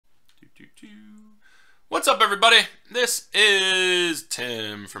What's up, everybody? This is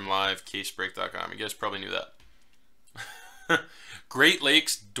Tim from LiveCaseBreak.com. You guys probably knew that. Great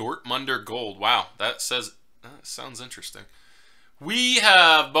Lakes Dortmunder Gold. Wow, that sounds interesting. We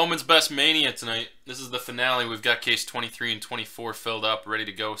have Bowman's Best Mania tonight. This is the finale. We've got case 23 and 24 filled up, ready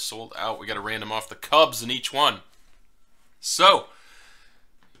to go, sold out. We got to random off the Cubs in each one. So,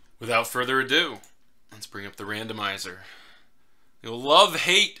 without further ado, let's bring up the randomizer. The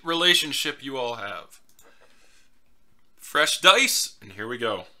love-hate relationship you all have. Fresh dice, and here we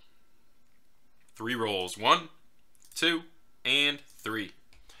go. 3 rolls. 1, 2, and 3.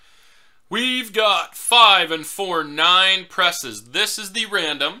 We've got 5 and 4, 9 presses. This is the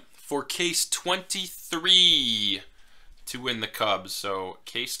random for case 23 to win the Cubs. So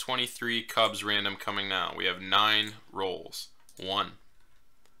case 23 Cubs random coming now. We have 9 rolls. 1,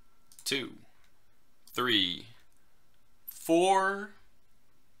 2, 3, 4,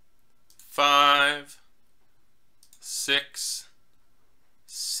 5, 6,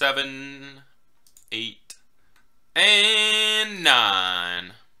 7, 8, and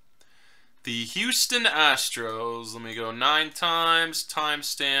 9. The Houston Astros, let me go 9 times,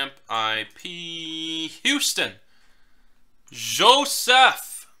 timestamp IP Houston.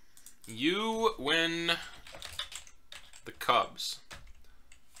 Joseph, you win the Cubs.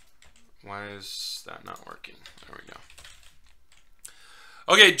 Why is that not working? There we go.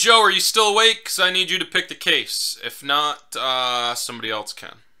 Okay, Joe, are you still awake? Because I need you to pick the case. If not, somebody else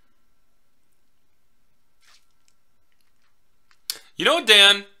can. You know,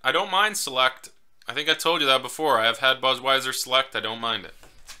 Dan, I don't mind Select. I think I told you that before. I have had Budweiser Select. I don't mind it.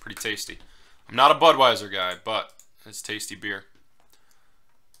 It's pretty tasty. I'm not a Budweiser guy, but it's tasty beer.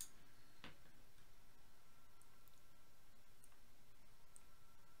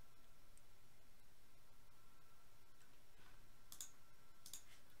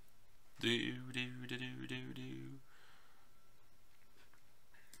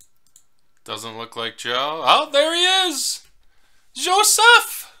 Doesn't look like Joe. Oh, there he is!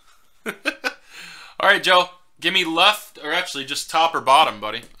 Joseph! Alright, Joe. Give me left, or actually just top or bottom,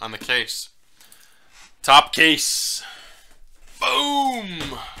 buddy, on the case. Top case.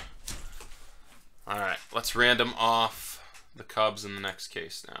 Boom! Alright, let's random off the Cubs in the next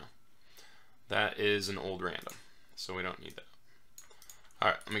case now. That is an old random, so we don't need that.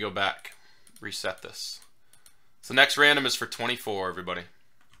 Alright, let me go back. Reset this. So next random is for 24, everybody.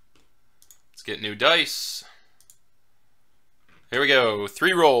 Let's get new dice. Here we go.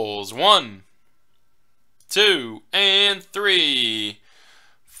 3 rolls. 1, 2, and 3.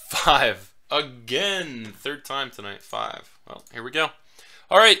 5. Again. 3rd time tonight. 5. Well, here we go.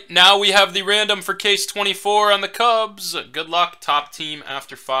 Alright, now we have the random for case 24 on the Cubs. Good luck. Top team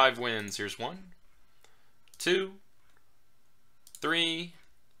after 5 wins. Here's 1, 2, 3,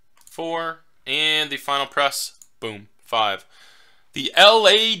 4, and the final press. Boom. 5. The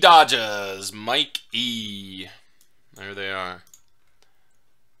LA Dodgers. Mike E. There they are.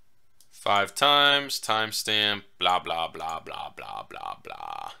 5 times, timestamp, blah, blah, blah, blah, blah, blah,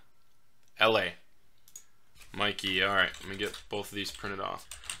 blah. LA. Mikey, alright, let me get both of these printed off.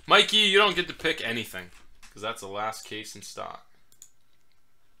 Mikey, you don't get to pick anything, because that's the last case in stock.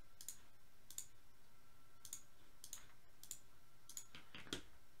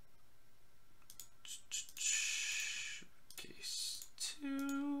 Case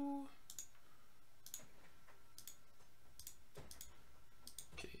 2.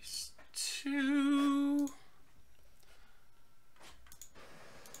 Case 2.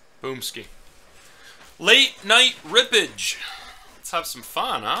 Boomski. Late night rippage. Let's have some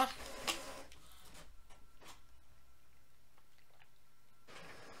fun, huh?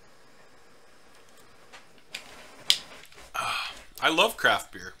 I love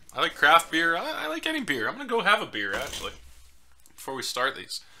craft beer. I like craft beer. I like any beer. I'm going to go have a beer, actually, before we start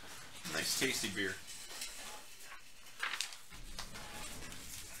these. Nice, tasty beer.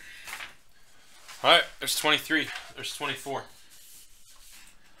 Alright, there's 23. There's 24.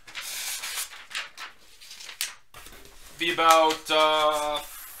 Be about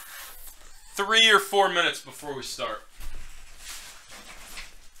 3 or 4 minutes before we start.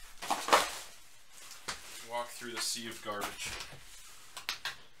 Walk through the sea of garbage.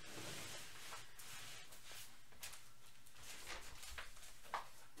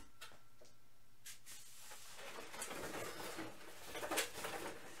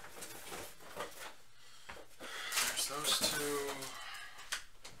 There's those 2.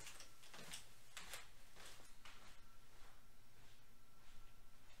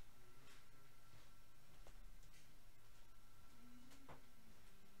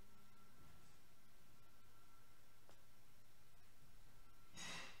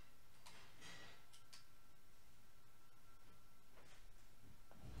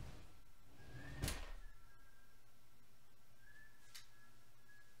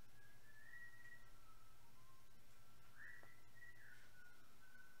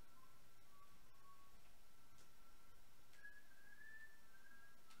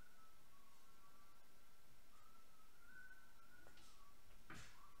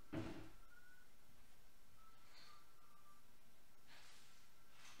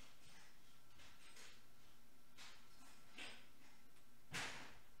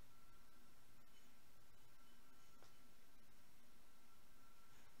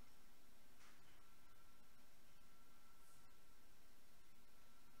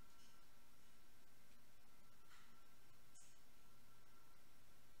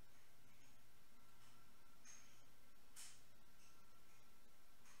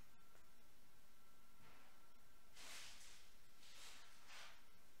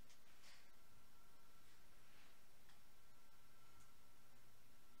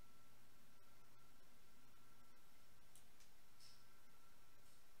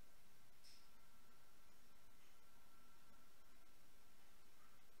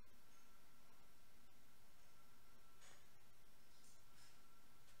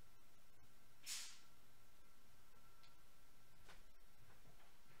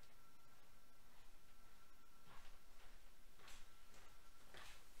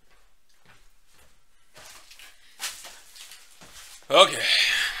 Okay.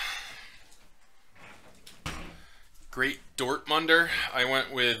 Great Dortmunder. I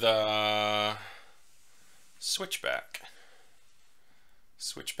went with Switchback.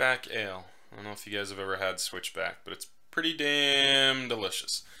 Switchback Ale. I don't know if you guys have ever had Switchback, but it's pretty damn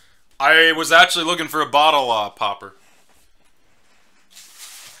delicious. I was actually looking for a bottle popper.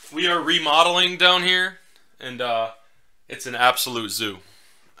 We are remodeling down here, and it's an absolute zoo.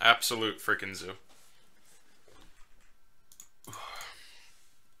 Absolute freaking zoo.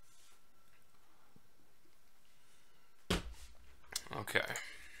 Okay.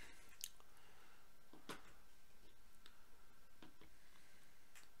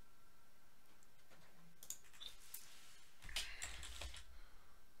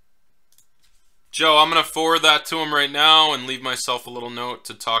 Joe, I'm going to forward that to him right now and leave myself a little note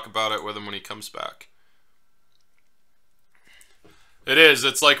to talk about it with him when he comes back. It is.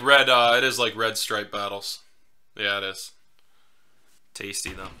 It's like red. It is like red stripe battles. Yeah, it is.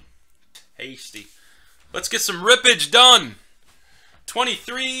 Tasty, though. Hasty. Let's get some rippage done.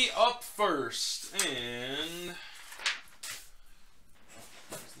 23 up first. And...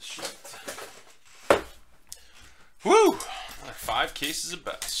 where's the shit? Woo! 5 cases of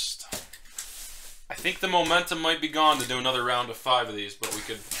best. I think the momentum might be gone to do another round of 5 of these, but we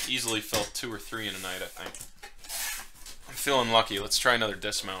could easily fill 2 or 3 in a night, I think. I'm feeling lucky. Let's try another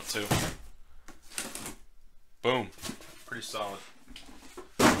dismount, too. Boom. Pretty solid.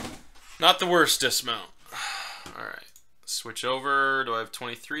 Not the worst dismount. Alright. Switch over. Do I have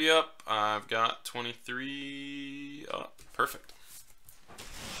 23 up? I've got 23 up. Perfect.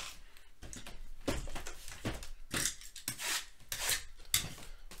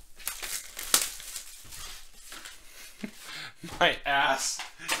 My ass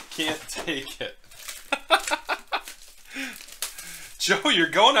can't take it. Joe, you're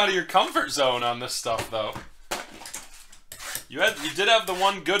going out of your comfort zone on this stuff, though. You did have the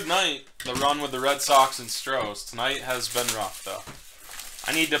one good night, the run with the Red Sox and Stros. Tonight has been rough, though.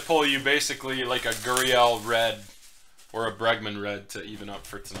 I need to pull you basically like a Gurriel red or a Bregman red to even up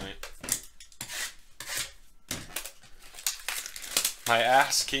for tonight. My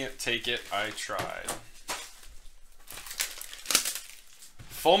ass can't take it. I tried.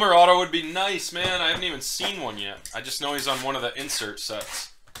 Fulmer auto would be nice, man. I haven't even seen one yet. I just know he's on one of the insert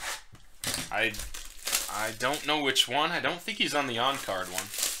sets. I don't know which one. I don't think he's on the on-card one.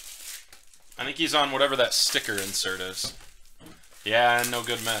 I think he's on whatever that sticker insert is. Yeah, and no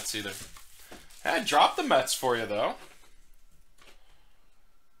good Mets either. Hey, I dropped the Mets for you, though.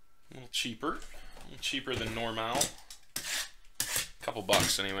 A little cheaper. A little cheaper than normal. Couple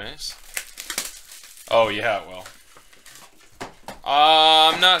bucks, anyways. Oh, yeah, well.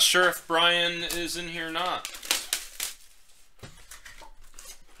 I'm not sure if Brian is in here or not.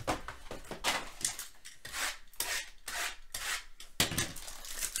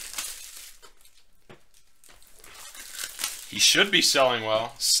 He should be selling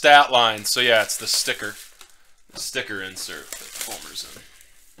well. Stat line. So yeah, it's the sticker. The sticker insert that Fulmer's in.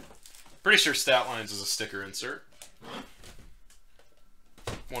 Pretty sure stat lines is a sticker insert.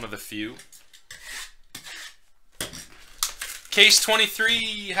 One of the few. Case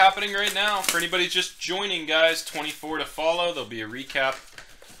 23 happening right now. For anybody just joining, guys, 24 to follow. There'll be a recap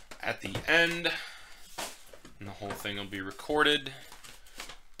at the end. And the whole thing will be recorded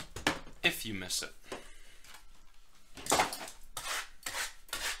if you miss it.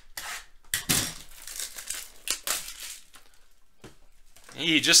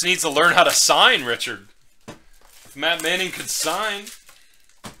 He just needs to learn how to sign, Richard. If Matt Manning could sign.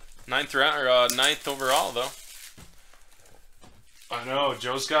 9th round, or 9th overall, though. I know,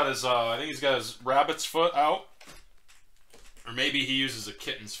 Joe's got his, I think he's got his rabbit's foot out. Or maybe he uses a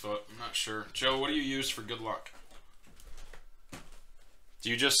kitten's foot. I'm not sure. Joe, what do you use for good luck? Do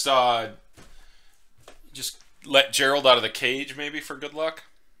you just let Gerald out of the cage, maybe, for good luck?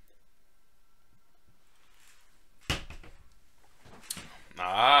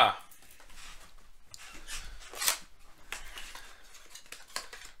 Ah.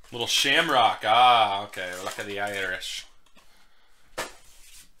 Little shamrock. Ah, okay. Luck of the Irish.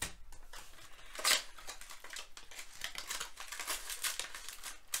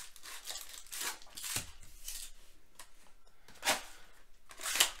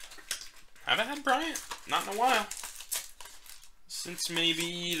 Haven't had Bryant. Not in a while. Since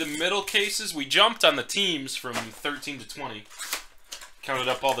maybe the middle cases. We jumped on the teams from 13 to 20. Counted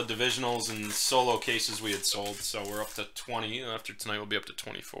up all the divisionals and solo cases we had sold. So we're up to 20. After tonight, we'll be up to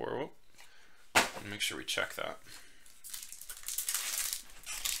 24. Whoop. Make sure we check that.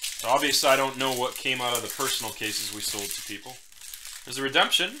 So obviously, I don't know what came out of the personal cases we sold to people. There's a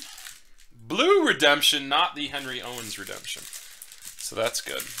redemption. Blue redemption, not the Henry Owens redemption. So that's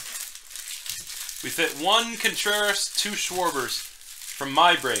good. We fit 1 Contreras, 2 Schwarbers from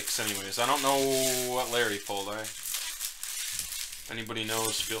my breaks, anyways. I don't know what Larry pulled. If anybody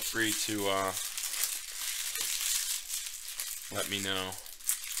knows, feel free to let me know.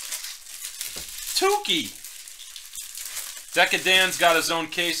 Tukey! Decadan's got his own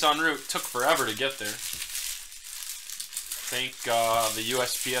case en route. Took forever to get there. Thank the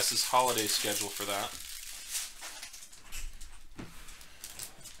USPS's holiday schedule for that.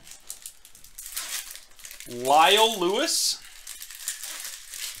 Lyle Lewis?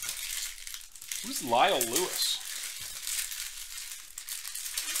 Who's Lyle Lewis?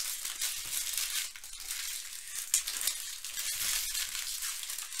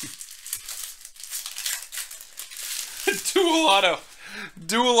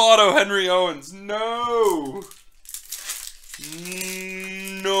 Dual auto Henry Owens. No.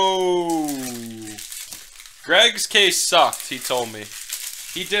 No. Greg's case sucked, he told me.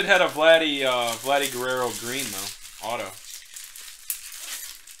 He did have a Vladdy Guerrero green though. Auto.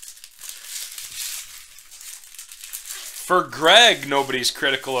 For Greg, nobody's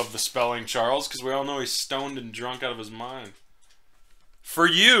critical of the spelling, Charles, because we all know he's stoned and drunk out of his mind. For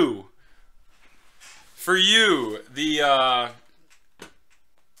you, the,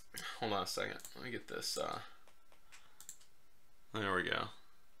 hold on a second. Let me get this, there we go.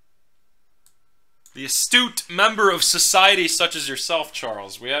 The astute member of society such as yourself,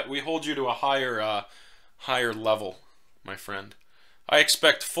 Charles. We hold you to a higher level, my friend. I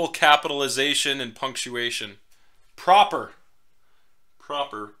expect full capitalization and punctuation. Proper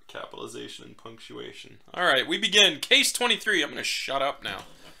capitalization and punctuation. All right, we begin. Case 23. I'm going to shut up now.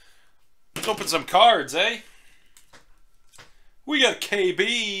 Let's open some cards, eh? We got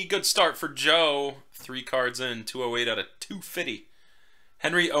KB. Good start for Joe. 3 cards in. 208 out of 250.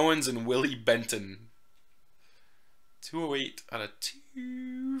 Henry Owens and Willie Benton. 208 out of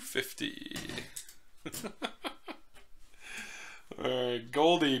 250. Alright,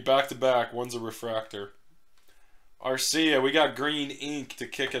 Goldie back to back. One's a refractor. Arcia, we got green ink to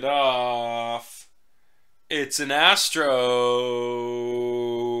kick it off. It's an Astro.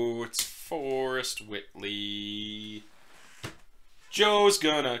 It's Forrest Whitley. Joe's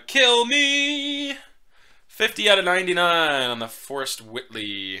gonna kill me. 50 out of 99 on the Forrest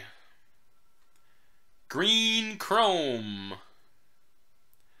Whitley. Green Chrome.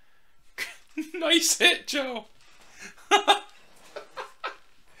 Nice hit, Joe.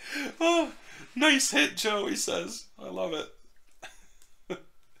 Oh, nice hit, Joe, he says. I love it.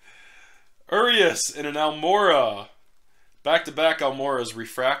 Urias in an Almora. Back-to-back Almoras,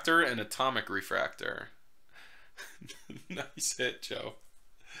 refractor and atomic refractor. Nice hit, Joe.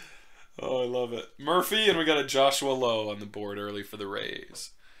 Oh, I love it. Murphy, and we got a Joshua Lowe on the board early for the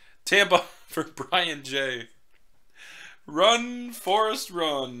Rays. Tampa for Brian J. Run, Forrest,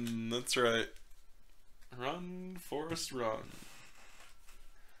 run. That's right. Run, Forrest, run.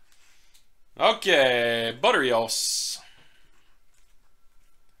 Okay, Butterios.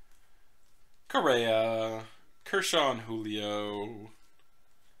 Correa. Kershaw and Julio.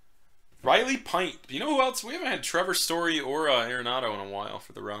 Riley Pint. You know who else? We haven't had Trevor Story or Arenado in a while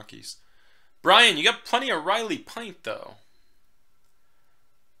for the Rockies. Brian, you got plenty of Riley Pint, though.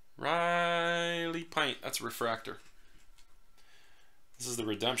 Riley Pint. That's a refractor. This is the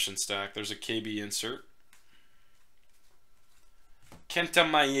redemption stack. There's a KB insert. Kenta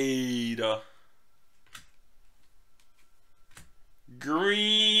Maeda.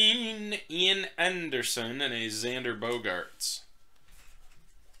 Green Ian Anderson and a Xander Bogaerts.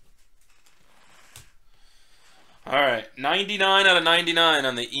 Alright, 99 out of 99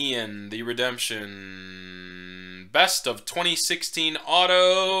 on the Ian, the redemption. Best of 2016 auto.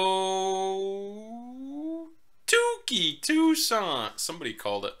 Tukey Toussaint. Somebody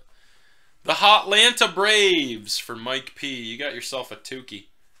called it. The Hotlanta Braves for Mike P. You got yourself a Tukey.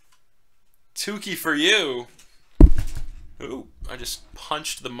 Tukey for you. Ooh, I just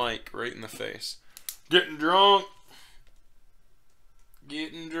punched the mic right in the face. Getting drunk.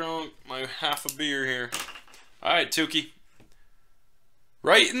 Getting drunk. My half a beer here. Alright, Tukey.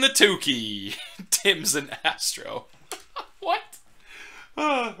 Right in the Tukey. Tim's an Astro. What?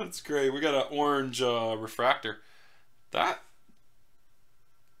 Oh, that's great. We got an orange refractor.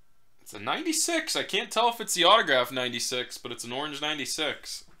 It's a 96. I can't tell if it's the autograph 96, but it's an orange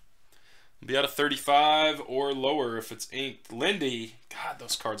 96. It'll be out of 35 or lower if it's inked. Lindy. God,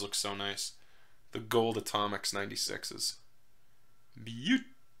 those cards look so nice. The gold atomics 96s.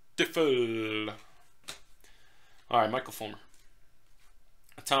 Beautiful. All right, Michael Fulmer.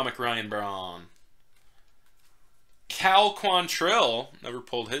 Atomic Ryan Braun. Cal Quantrill. Never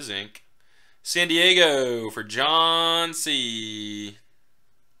pulled his ink. San Diego for John C.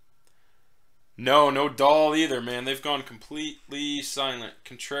 No Dahl either, man. They've gone completely silent.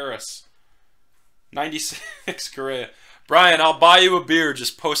 Contreras. 96 Correa. Brian, I'll buy you a beer.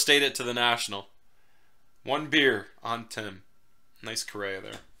 Just post-date it to the National. 1 beer on Tim. Nice Correa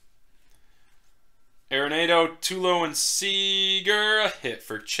there. Arenado, Tulo, and Seager. A hit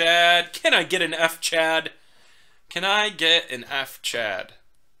for Chad. Can I get an F, Chad? Can I get an F, Chad?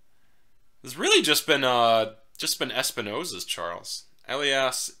 It's really just been Espinosa's, Charles.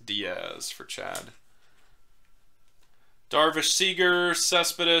 Elias Diaz for Chad. Darvish, Seager,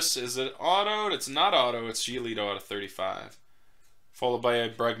 Cespedes. Is it autoed? It's not auto. It's Giolito out of 35. Followed by a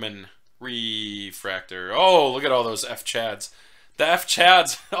Bregman refractor. Oh, look at all those F Chads. The F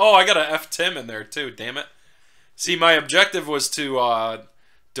Chads. Oh, I got an F Tim in there too. Damn it. See, my objective was to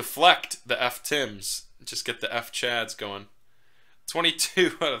deflect the F Tims. Just get the F Chads going.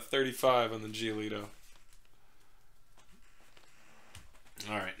 22 out of 35 on the Giolito.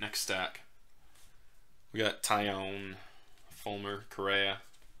 All right, next stack. We got Tyone, Fulmer, Correa.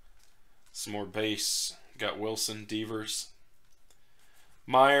 Some more base. Got Wilson, Devers.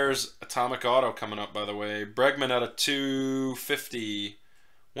 Myers, Atomic Auto coming up, by the way. Bregman out of 250.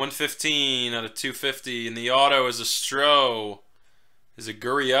 115 out of 250. And the auto is a Stroh. Is it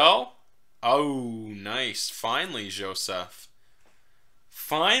Gurriel? Oh, nice. Finally, Joseph.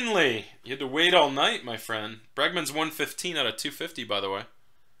 Finally. You had to wait all night, my friend. Bregman's 115 out of 250, by the way.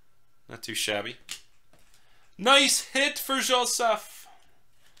 Not too shabby. Nice hit for Joseph.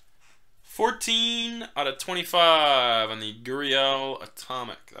 14 out of 25 on the Gurriel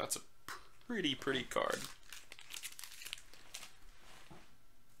Atomic. That's a pretty card.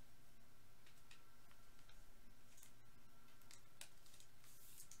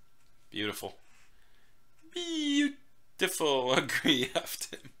 Beautiful. Beautiful. Agree,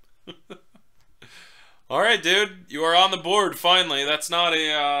 Afton. Alright, dude. You are on the board, finally. That's not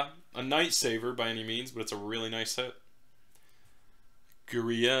a night saver by any means, but it's a really nice hit.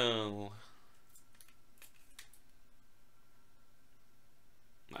 Gurriel.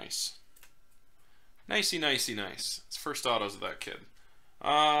 Nice. Nicey, nicey, nice. It's first autos of that kid.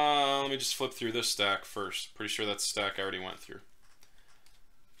 Let me just flip through this stack first. Pretty sure that's a stack I already went through.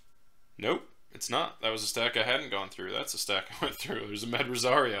 Nope, it's not. That was a stack I hadn't gone through. That's a stack I went through. There's a Med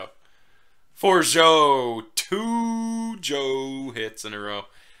Rosario. For Joe. 2 Joe hits in a row.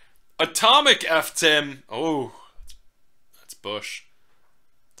 Atomic F Tim. Oh, that's Bush.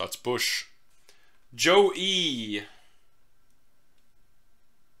 That's Bush. Joe E.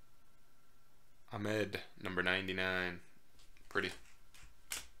 Ahmed, number 99. Pretty.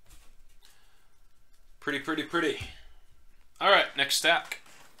 Pretty. Alright, next stack.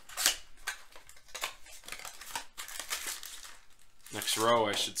 Next row,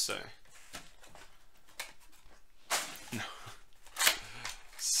 I should say. No.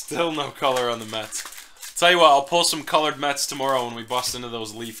 Still no color on the Mets. Tell you what, I'll pull some colored Mets tomorrow when we bust into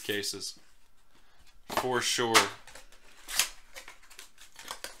those Leaf cases. For sure.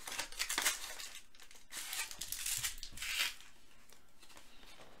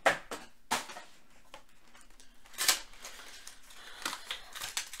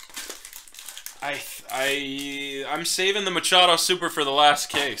 I'm saving the Machado Super for the last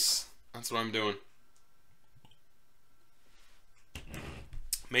case. That's what I'm doing.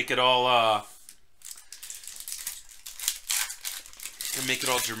 Make it all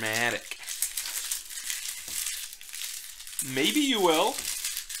dramatic. Maybe you will.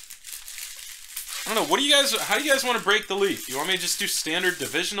 I don't know. What do you guys? How do you guys want to break the Leaf? Do you want me to just do standard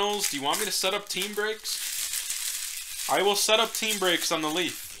divisionals? Do you want me to set up team breaks? I will set up team breaks on the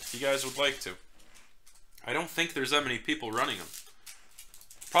Leaf if you guys would like to. I don't think there's that many people running them.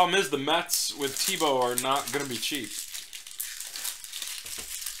 Problem is the Mets with Tebow are not going to be cheap.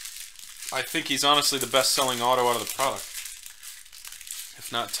 I think he's honestly the best-selling auto out of the product.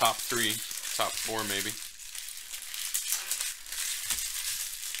 If not top 3, top 4 maybe.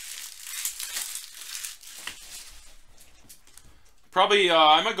 Probably,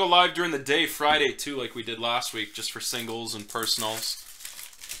 I might go live during the day Friday too, like we did last week, just for singles and personals.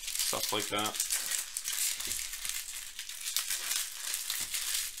 Stuff like that.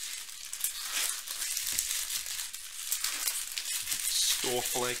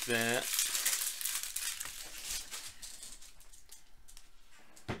 Stuff like that.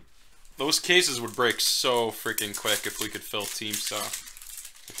 Those cases would break so freaking quick if we could fill team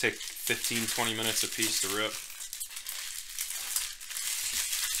stuff. It'd take 15-20 minutes a piece to rip.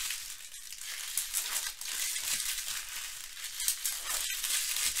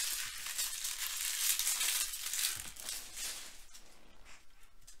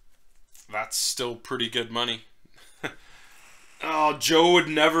 That's still pretty good money. Oh, Joe would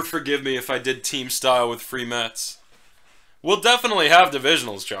never forgive me if I did team style with free Mets. We'll definitely have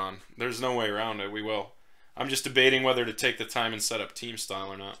divisionals, John. There's no way around it. We will. I'm just debating whether to take the time and set up team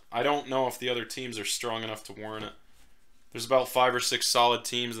style or not. I don't know if the other teams are strong enough to warrant it. There's about 5 or 6 solid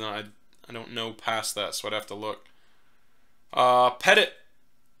teams, and I don't know past that, so I'd have to look. Pettit,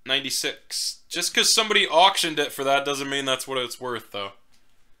 96. Just because somebody auctioned it for that doesn't mean that's what it's worth, though.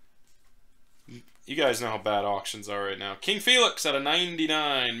 You guys know how bad auctions are right now. King Felix at a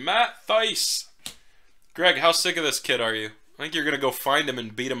 99. Matt Thice. Greg, how sick of this kid are you? I think you're going to go find him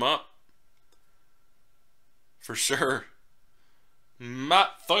and beat him up. For sure. Matt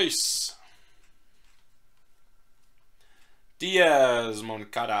Thice. Diaz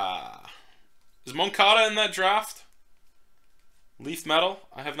Moncada. Is Moncada in that draft? Leaf Metal?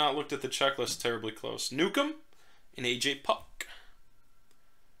 I have not looked at the checklist terribly close. Newcomb and AJ Puck.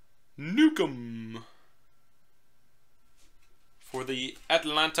 Newcomb for the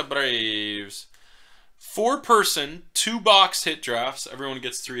Atlanta Braves. 4-person, 2-box hit drafts. Everyone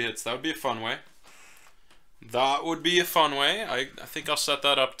gets 3 hits. That would be a fun way. That would be a fun way. I think I'll set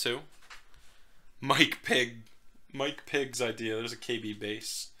that up too. Mike Pig's idea. There's a KB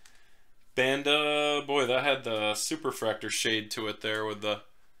base. Banda, boy, that had the Superfractor shade to it there with the,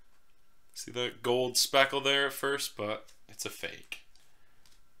 see the gold speckle there at first, but it's a fake.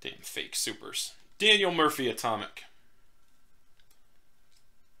 Damn fake supers. Daniel Murphy Atomic.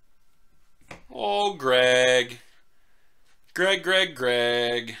 Oh, Greg.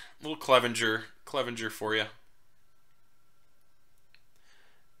 Greg. Little Clevenger for you.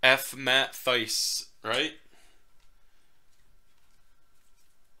 F. Matt Thice, right?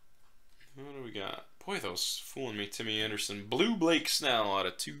 What do we got? Boy, those fooling me. Timmy Anderson. Blue Blake Snell out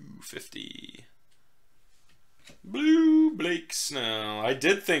of 250. Blue Blake Snell. I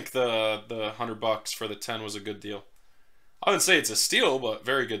did think the $100 for the 10 was a good deal. I wouldn't say it's a steal, but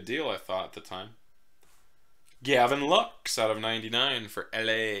very good deal, I thought at the time. Gavin Lux out of 99 for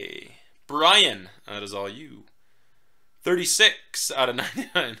LA. Brian, that is all you. 36 out of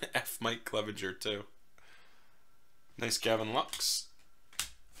 99. F. Mike Clevenger, too. Nice Gavin Lux.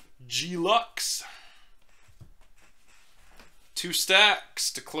 G Lux. 2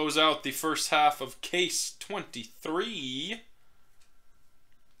 stacks to close out the first half of case 23.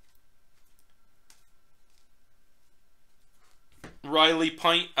 Riley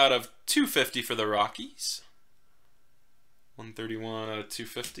Pint out of 250 for the Rockies. 131 out of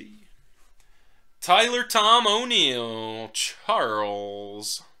 250. Tyler Tom O'Neill.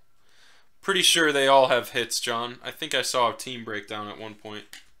 Charles. Pretty sure they all have hits, John. I think I saw a team breakdown at one point.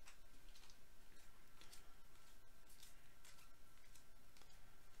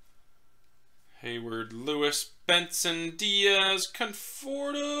 Hayward, Lewis, Benson, Diaz,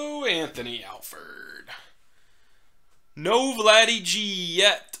 Conforto, Anthony Alford. No Vladdy G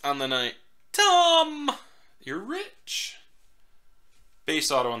yet on the night. Tom, you're rich.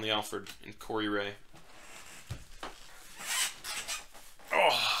 Base auto on the Alford and Corey Ray.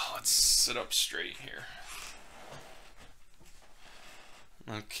 Oh, let's sit up straight here.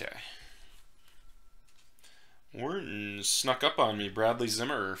 Okay. Warren snuck up on me. Bradley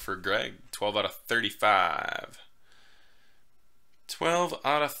Zimmer for Greg. 12 out of 35. 12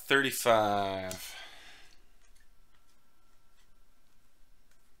 out of 35.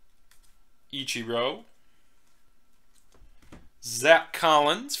 Ichiro. Zach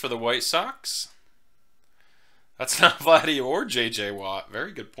Collins for the White Sox. That's not Vladdy or J.J. Watt.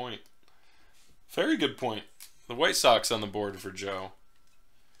 Very good point. Very good point. The White Sox on the board for Joe.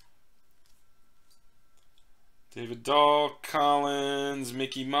 David Dahl, Collins,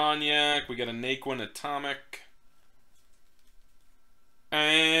 Mickey Moniak. We got a Naquin Atomic.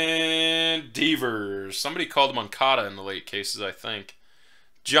 And Devers. Somebody called Moncada in the late cases, I think.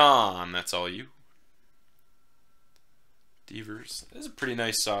 John, that's all you. Devers. This is a pretty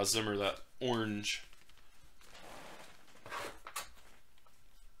nice Zimmer, that orange.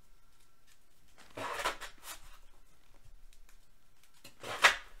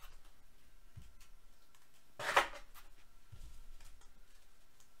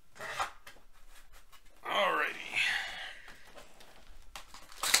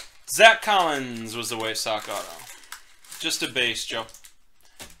 Zach Collins was the White Sox auto. Just a base, Joe.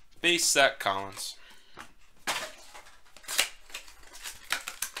 Base Zach Collins.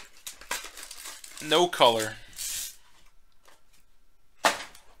 No color.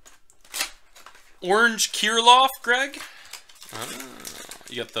 Orange Kirilloff, Greg?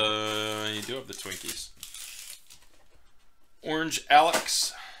 You got the... You do have the Twinkies. Orange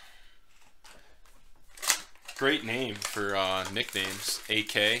Alex. Great name for nicknames.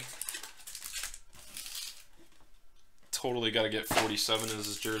 AK. totally got to get 47 as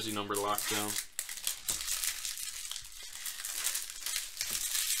his jersey number locked down.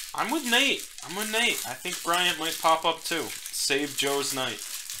 I'm with Nate. I think Bryant might pop up too. Save Joe's night.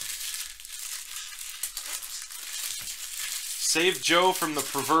 Save Joe from the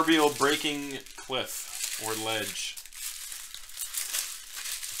proverbial breaking cliff or ledge.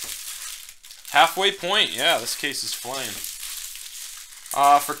 Halfway point. Yeah, this case is flying.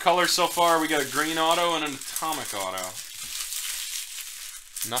 For color so far, we got a green auto and an atomic auto.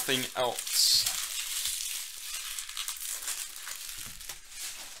 Nothing else.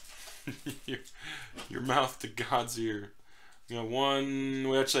 your mouth to God's ear. We got one.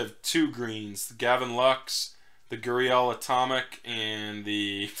 We actually have two greens: the Gavin Lux, the Gurriel Atomic, and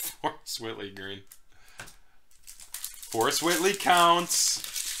the Forrest Whitley green. Forrest Whitley counts.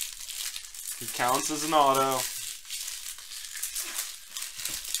 He counts as an auto.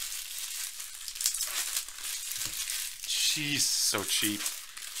 Jeez, so cheap.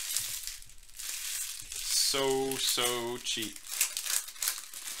 So cheap.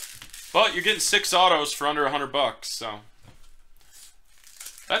 But you're getting 6 autos for under $100, so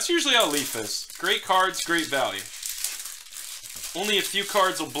that's usually how Leaf is. Great cards, great value. Only a few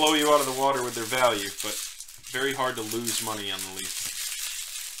cards will blow you out of the water with their value, but very hard to lose money on the Leaf.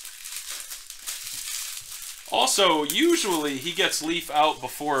 Also, usually he gets Leaf out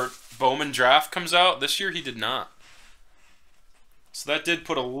before Bowman draft comes out. This year he did not. So that did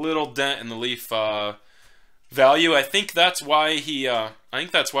put a little dent in the Leaf value. I think that's why he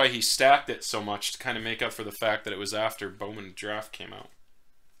stacked it so much to kind of make up for the fact that it was after Bowman draft came out.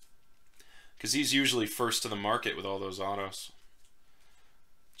 Because he's usually first to the market with all those autos.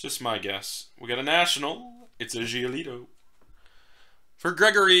 Just my guess. We got a national. It's a Giolito. For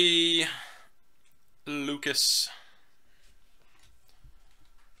Gregory Lucas.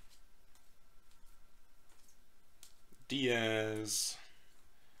 Diaz.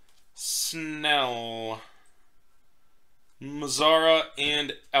 Snell. Mazzara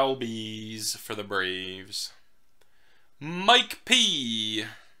and Albies for the Braves. Mike P.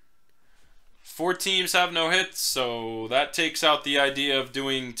 4 teams have no hits, so that takes out the idea of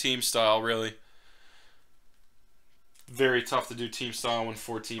doing team style, really. Very tough to do team style when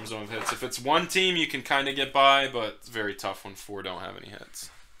 4 teams don't have hits. If it's one team, you can kind of get by, but it's very tough when 4 don't have any hits.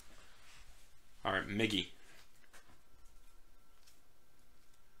 All right, Miggy.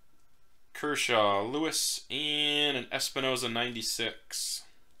 Kershaw, Lewis, and an Espinoza 96.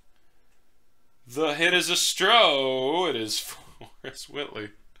 The hit is a Stro. It is Forrest Whitley.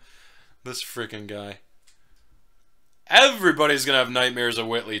 This freaking guy. Everybody's going to have nightmares of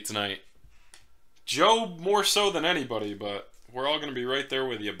Whitley tonight. Joe more so than anybody, but we're all going to be right there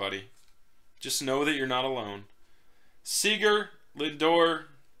with you, buddy. Just know that you're not alone. Seager, Lindor,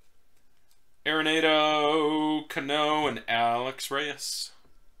 Arenado, Cano, and Alex Reyes.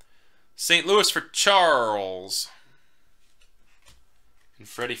 St. Louis for Charles. And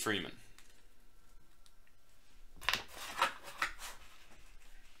Freddie Freeman.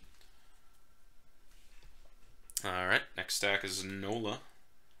 Alright, next stack is Nola.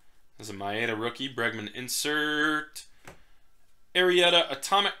 There's a Maeda rookie, Bregman insert, Arrieta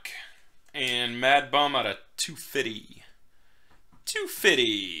Atomic, and Mad Bum out of 250.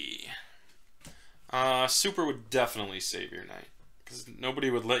 250. Super would definitely save your night. Because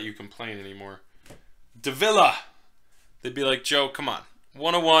nobody would let you complain anymore. Davila. They'd be like, Joe, come on.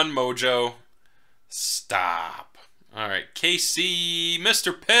 101 Mojo. Stop. Alright, KC,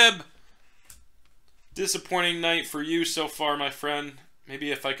 Mr. Pibb. Disappointing night for you so far, my friend.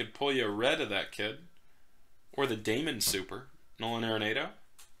 Maybe if I could pull you a red of that kid. Or the Damon Super. Nolan Arenado.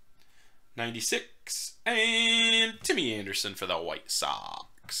 96. And Timmy Anderson for the White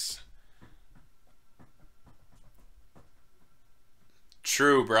Sox.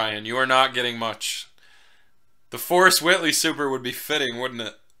 True, Brian. You are not getting much. The Forrest Whitley Super would be fitting, wouldn't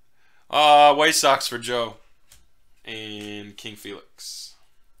it? White Sox for Joe. And King Felix.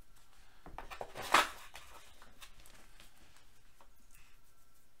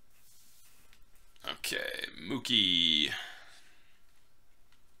 Okay, Mookie.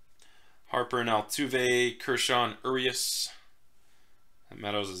 Harper and Altuve, Kershaw and Urias.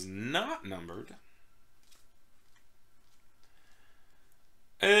 Meadows is not numbered.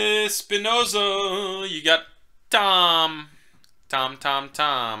 Espinoza, you got Tom.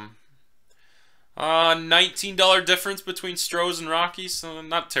 $19 difference between Stros and Rockies, so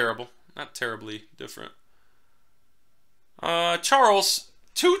not terrible. Not terribly different. Charles,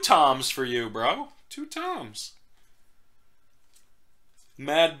 2 Toms for you, bro. 2 Toms.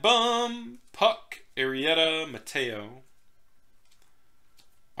 Mad Bum, Puck, Arrieta, Mateo.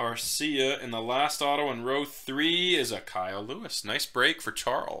 Arcia, and the last auto in row 3 is a Kyle Lewis. Nice break for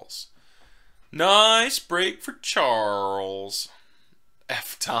Charles. Nice break for Charles.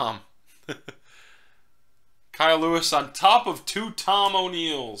 F Tom. Kyle Lewis on top of 2 Tom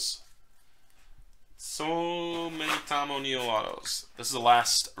O'Neills. So many Tom O'Neill autos. This is the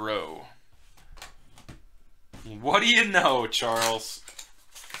last row. What do you know, Charles?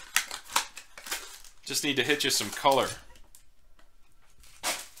 Just need to hit you some color.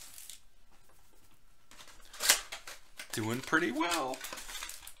 Doing pretty well.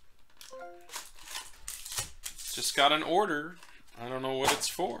 Just got an order. I don't know what it's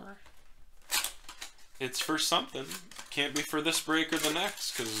for. It's for something. Can't be for this break or the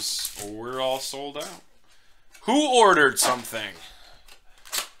next because we're all sold out. Who ordered something?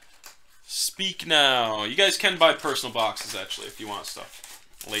 Speak now. You guys can buy personal boxes actually if you want stuff.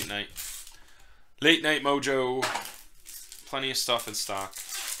 Late night. Late night mojo. Plenty of stuff in stock.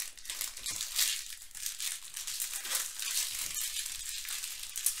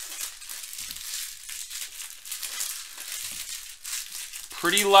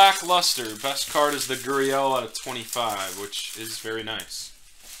 Pretty lackluster. Best card is the Gurriel out of 25, which is very nice.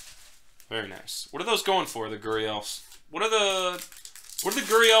 Very nice. What are those going for, the Gurriels? What are the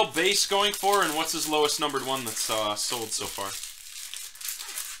Gurriel base going for, and what's his lowest numbered one that's sold so far? I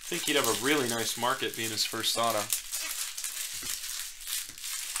think he'd have a really nice market being his first auto.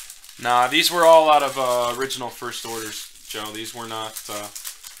 Nah, these were all out of original first orders, Joe. These were not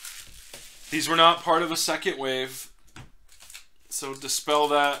part of a second wave. So dispel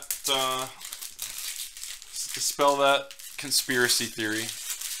that conspiracy theory.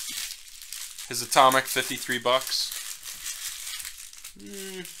 His atomic, $53.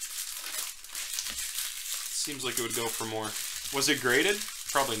 Seems like it would go for more. Was it graded?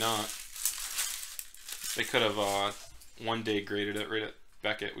 Probably not. They could have one day graded it right at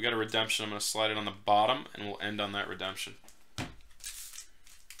Beckett. We got a redemption. I'm going to slide it on the bottom, and we'll end on that redemption.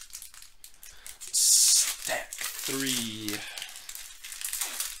 Stack 3.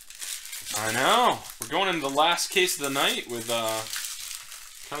 I know. We're going into the last case of the night with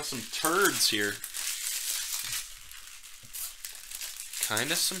kind of some turds here. Kind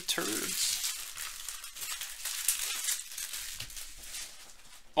of some turds.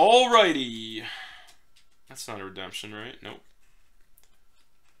 Alrighty. That's not a redemption, right? Nope.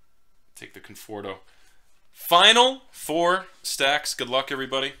 Take the Conforto. Final 4 stacks. Good luck,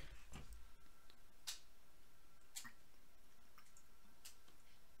 everybody.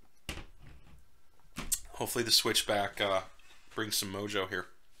 Hopefully the switchback brings some mojo here.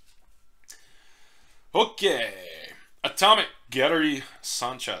 Okay. Atomic, Gary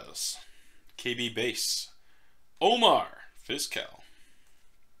Sanchez. KB base. Omar Vizquel.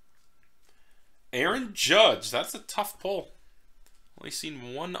 Aaron Judge. That's a tough pull. Only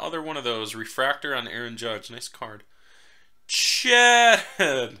seen one other one of those. Refractor on Aaron Judge. Nice card. Chad.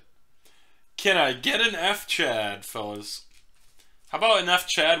 Can I get an F Chad, fellas? How about an F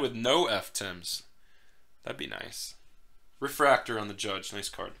Chad with no F Tims? That'd be nice. Refractor on the Judge. Nice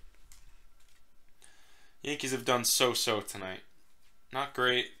card. Yankees have done so-so tonight. Not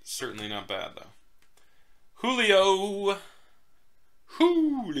great. Certainly not bad, though. Julio.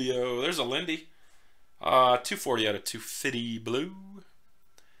 There's a Lindy. 240 out of 250 blue.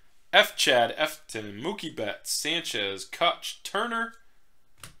 F. Chad, F. Tim, Mookie Betts, Sanchez, Kutch, Turner.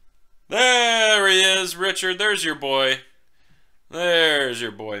 There he is, Richard. There's your boy. There's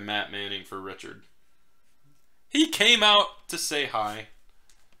your boy, Matt Manning for Richard. He came out to say hi.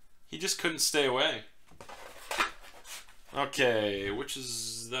 He just couldn't stay away. Okay,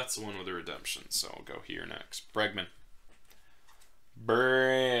 that's the one with the redemption, so I'll go here next. Bregman.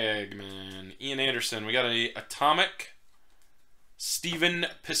 Ian Anderson. We got a Atomic. Steven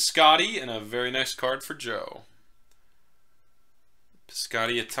Piscotty, and a very nice card for Joe.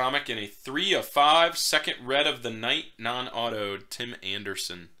 Piscotty Atomic and a 3 of 5. Second red of the night, non-autoed, Tim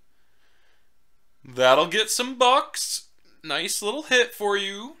Anderson. That'll get some bucks. Nice little hit for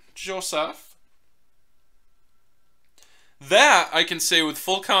you, Joseph. That, I can say with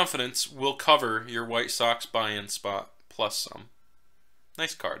full confidence, will cover your White Sox buy-in spot, plus some.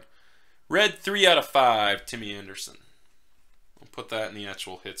 Nice card. Red 3 out of 5, Timmy Anderson. I'll put that in the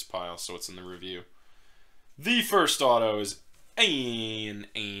actual hits pile so it's in the review. The first auto is Ian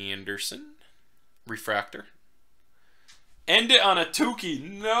Anderson. Refractor. End it on a Tukey.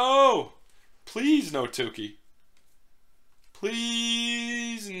 No! Please no Tukey.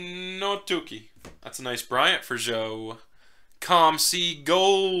 Please no Tukey. That's a nice Bryant for Joe. ComC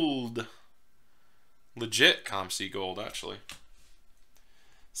Gold. Legit ComC Gold, actually.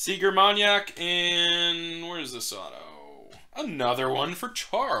 Seager Moniak, and where's this auto? Another one for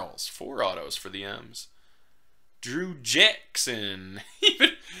Charles. 4 autos for the M's. Drew Jackson.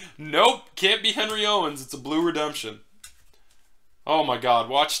 Nope, can't be Henry Owens. It's a blue redemption. Oh my god,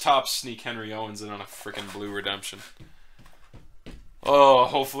 watch Topps sneak Henry Owens in on a freaking blue redemption. Oh,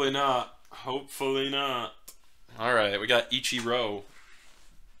 hopefully not. Hopefully not. Alright, we got Ichiro.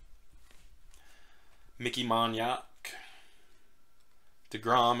 Mickey Moniak.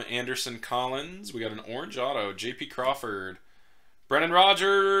 DeGrom, Anderson, Collins. We got an orange auto. J.P. Crawford. Brennan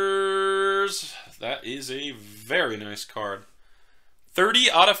Rodgers. That is a very nice card. 30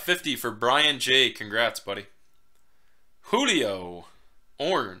 out of 50 for Brian J. Congrats, buddy. Julio.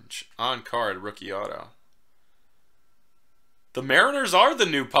 Orange. On card. Rookie auto. The Mariners are the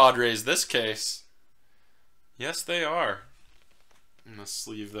new Padres this case. Yes, they are. I'm going to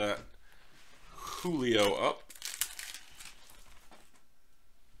sleeve that Julio up.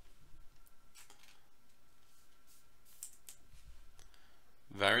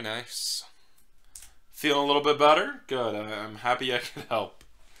 Very nice. Feeling a little bit better? Good. I'm happy I could help.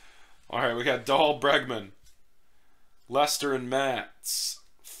 Alright, we got Dahl Bregman. Lester and Matz.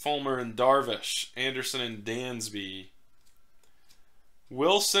 Fulmer and Darvish. Anderson and Dansby.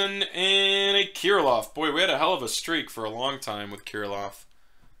 Wilson and a Kirilloff. Boy, we had a hell of a streak for a long time with Kirilloff.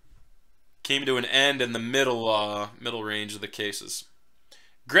 Came to an end in the middle range of the cases.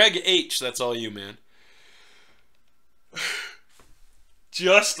 Greg H, that's all you, man.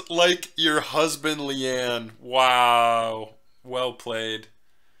 Just like your husband, Leanne. Wow. Well played.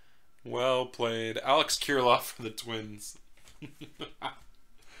 Well played. Alex Kirilloff for the Twins.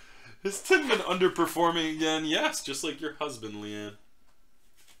 Has Tim been underperforming again? Yes, just like your husband, Leanne.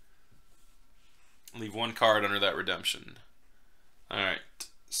 Leave one card under that redemption. Alright.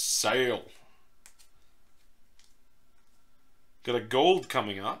 Sale. Got a gold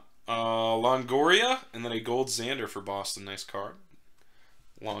coming up. Longoria, and then a gold Xander for Boston. Nice card.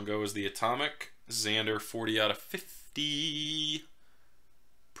 Longo is the Atomic. Xander, 40 out of 50.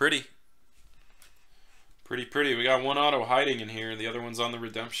 Pretty. Pretty, pretty. We got one auto hiding in here. The other one's on the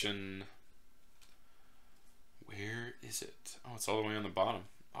redemption. Where is it? Oh, it's all the way on the bottom.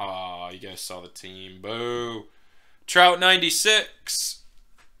 Ah, you guys saw the team. Boo. Trout, 96.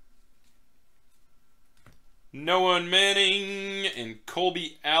 Noah Manning and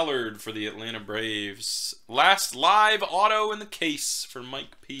Colby Allard for the Atlanta Braves. Last live auto in the case for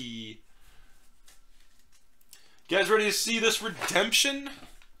Mike P. You guys ready to see this redemption?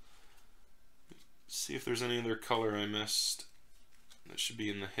 See if there's any other color I missed. That should be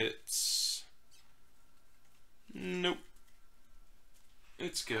in the hits. Nope.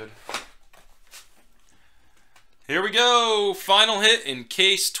 It's good. Here we go. Final hit in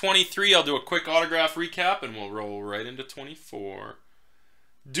case 23. I'll do a quick autograph recap and we'll roll right into 24.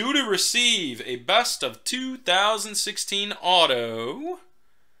 Due to receive a best of 2016 auto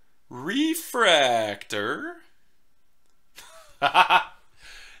refractor.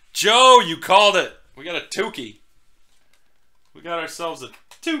 Joe, you called it. We got a Tukey. We got ourselves a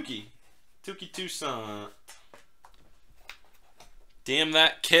Tukey. Tukey Toussaint. Damn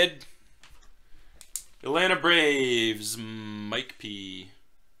that kid. Atlanta Braves, Mike P.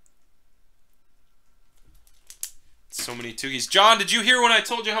 So many Tukeys. John, did you hear when I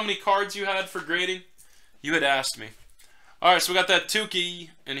told you how many cards you had for grading? You had asked me. Alright, so we got that Tukey.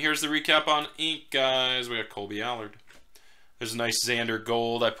 And here's the recap on ink, guys. We got Colby Allard. There's a nice Xander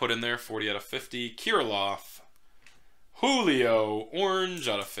Gold I put in there, 40 out of 50. Kirilloff. Julio, orange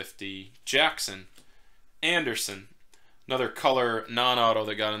out of 50. Jackson. Anderson. Another color non-auto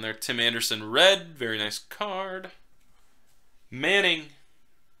that got in there. Tim Anderson, red. Very nice card. Manning.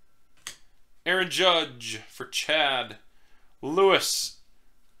 Aaron Judge for Chad. Lewis.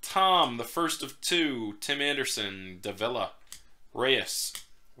 Tom, the first of 2. Tim Anderson. Davila. Reyes.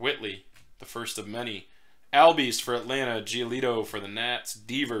 Whitley, the first of many. Albies for Atlanta. Giolito for the Nats.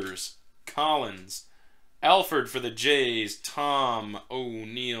 Devers. Collins. Alford for the Jays. Tom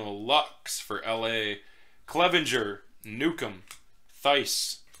O'Neill. Lux for LA. Clevenger. Newcomb,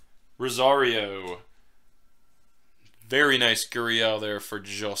 Theis, Rosario. Very nice Gurriel there for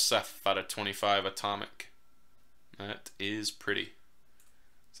Joseph out of 25 Atomic. That is pretty.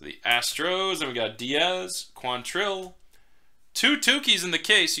 So the Astros, and we got Diaz, Quantrill. 2 Tukeys in the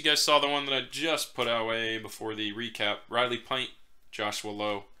case. You guys saw the one that I just put away before the recap. Riley Pint, Joshua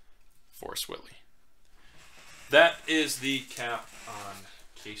Lowe, Forrest Whitley. That is the cap on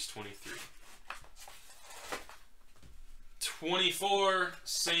case 23. 24,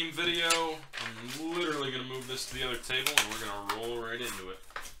 same video. I'm literally going to move this to the other table and we're going to roll right into it.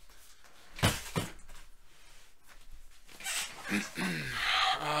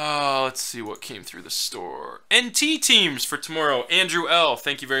 Let's see what came through the store. NT teams for tomorrow. Andrew L.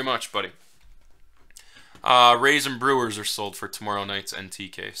 Thank you very much, buddy. Rays and Brewers are sold for tomorrow night's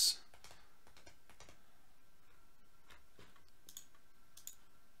NT case.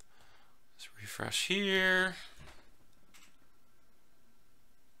 Let's refresh here.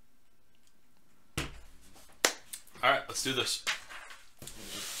 Alright, let's do this.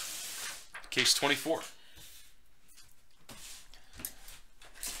 Case 24.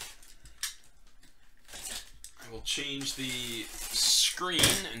 I will change the screen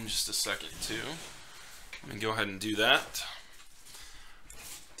in just a second, too. Let me go ahead and do that.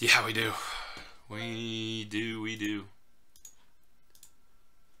 Yeah, we do. We do.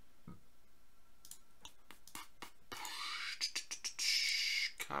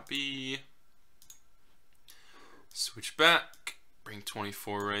 Copy. Switch back. Bring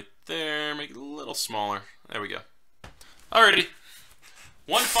 24 right there. Make it a little smaller. There we go. Alrighty.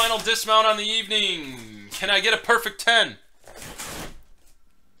 One final dismount on the evening. Can I get a perfect 10?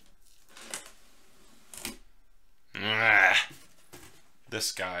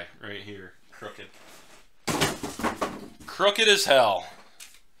 This guy right here. Crooked. Crooked as hell.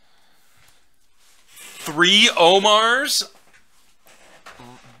 3 Omars.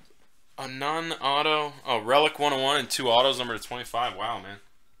 A non-auto. Oh, Relic 101 and 2 autos, number to 25. Wow,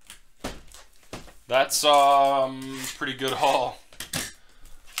 man. That's pretty good haul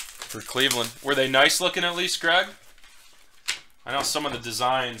for Cleveland. Were they nice looking at least, Greg? I know some of the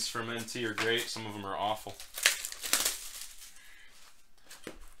designs from NT are great. Some of them are awful.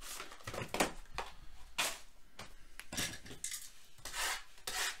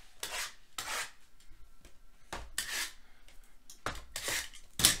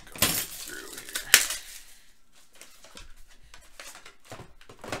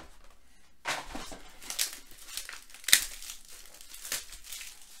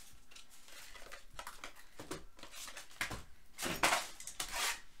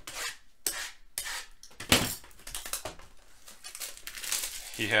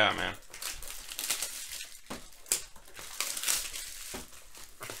 Yeah, man.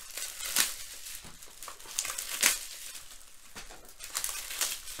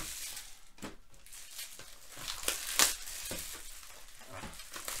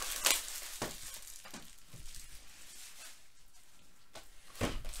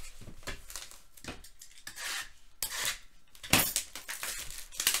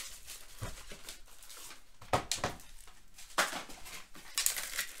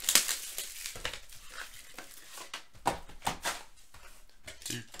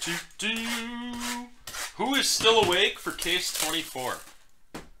 Who is still awake for case 24?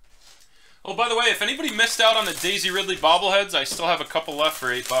 Oh, by the way, if anybody missed out on the Daisy Ridley bobbleheads, I still have a couple left for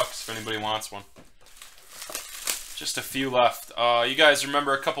 $8 if anybody wants one. Just a few left. You guys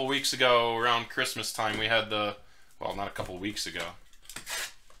remember a couple weeks ago around Christmas time we had the, well, not a couple weeks ago,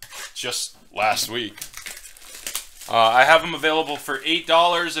 just last week. I have them available for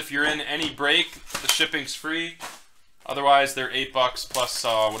 $8 if you're in any break. The shipping's free. Otherwise, they're $8 plus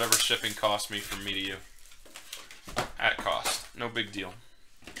whatever shipping cost me from me to you. At cost. No big deal.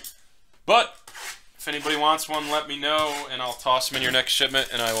 But, if anybody wants one, let me know, and I'll toss them in your next shipment,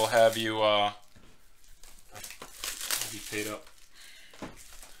 and I will have you be paid up.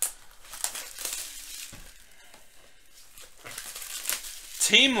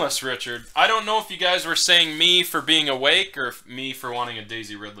 Teamless, Richard. I don't know if you guys were saying me for being awake or me for wanting a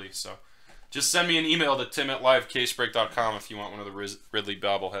Daisy Ridley, so just send me an email to tim@livecasebreak.com if you want one of the Ridley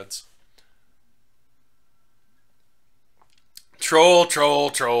bobbleheads. Troll.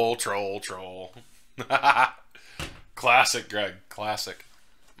 Classic, Greg. Classic.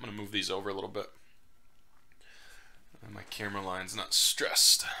 I'm going to move these over a little bit. And my camera line's not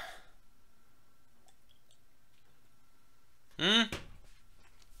stressed. I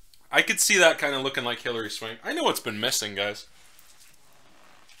could see that kind of looking like Hillary Swank. I know what's been missing, guys.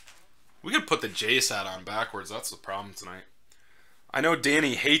 We could put the Jays hat on backwards. That's the problem tonight. I know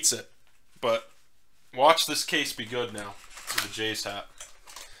Danny hates it, but watch this case be good now with the Jays hat.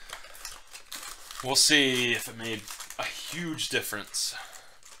 We'll see if it made a huge difference.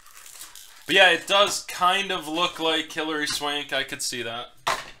 But yeah, it does kind of look like Hillary Swank. I could see that.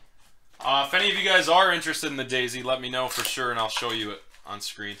 If any of you guys are interested in the Daisy, let me know for sure, and I'll show you it on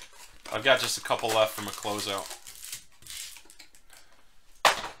screen. I've got just a couple left from a closeout.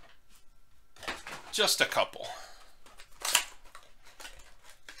 Just a couple.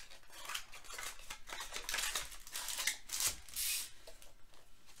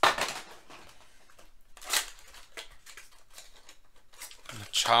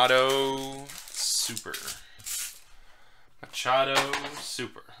 Machado Super. Machado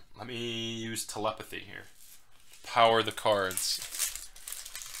Super. Let me use telepathy here. Power the cards.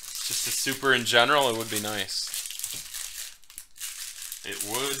 Just a super in general, it would be nice. It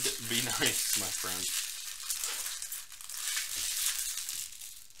would be nice, my friend.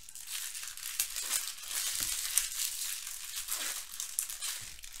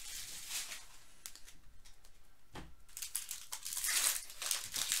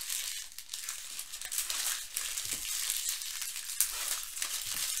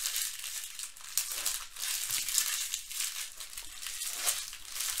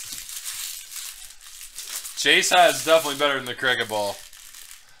 Jace hat is definitely better than the cricket ball.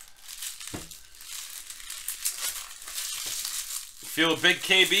 Feel a big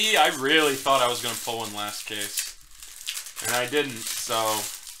KB? I really thought I was going to pull one last case. And I didn't, so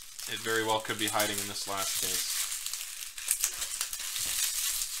it very well could be hiding in this last case.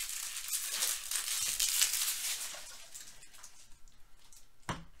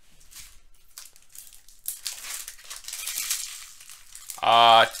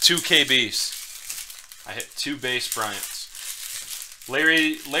 Two KBs. I hit 2 base Bryants.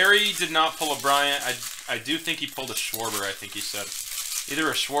 Larry did not pull a Bryant. I do think he pulled a Schwarber, I think he said. Either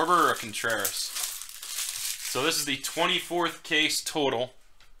a Schwarber or a Contreras. So this is the 24th case total.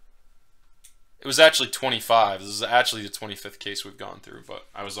 It was actually 25. This is actually the 25th case we've gone through, but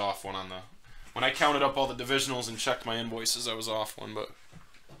I was off one on the... When I counted up all the divisionals and checked my invoices, I was off one, but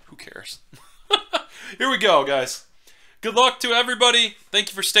who cares? Here we go, guys. Good luck to everybody. Thank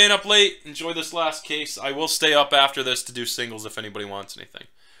you for staying up late. Enjoy this last case. I will stay up after this to do singles if anybody wants anything.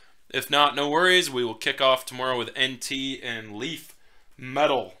 If not, no worries. We will kick off tomorrow with NT and Leaf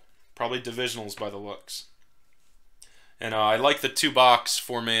Metal. Probably divisionals by the looks. And I like the 2-box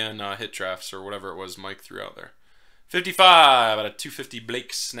 4-man hit drafts or whatever it was Mike threw out there. 55 out of 250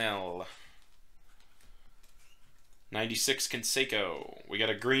 Blake Snell. 96 Canseco. We got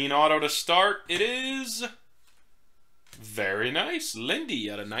a green auto to start. It is... Very nice.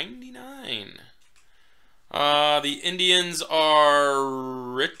 Lindy out of 99. The Indians are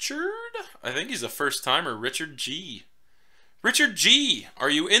Richard? I think he's a first-timer. Richard G. Richard G, are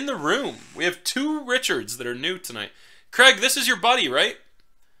you in the room? We have 2 Richards that are new tonight. Craig, this is your buddy, right?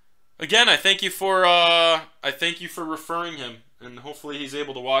 Again, I thank you for referring him, and hopefully he's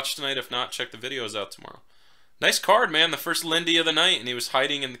able to watch tonight. If not, check the videos out tomorrow. Nice card, man. The first Lindy of the night, and he was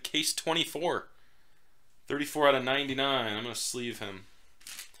hiding in the case 24. 34 out of 99. I'm going to sleeve him.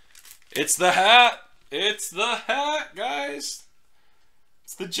 It's the hat. It's the hat, guys.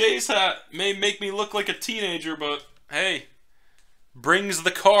 It's the Jays hat. May make me look like a teenager, but hey. Brings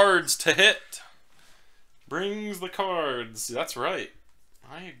the cards to hit. Brings the cards. That's right.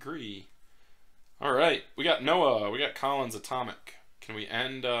 I agree. All right. We got Noah. We got Collins Atomic. Can we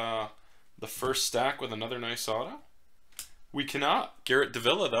end the first stack with another nice auto? We cannot. Garrett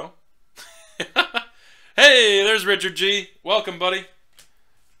Davila, though. Hey, there's Richard G. Welcome, buddy.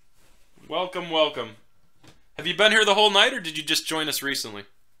 Welcome, welcome. Have you been here the whole night, or did you just join us recently?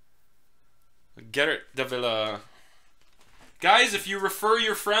 Garrett Davila. Guys, if you refer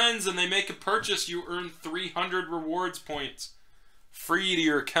your friends and they make a purchase, you earn 300 rewards points. Free to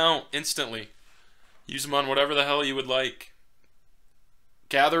your account instantly. Use them on whatever the hell you would like.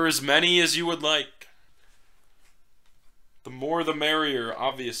 Gather as many as you would like. The more the merrier,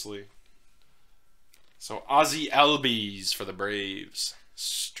 obviously. So, Ozzy Albies for the Braves.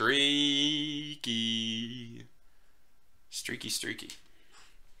 Streaky. Streaky, streaky.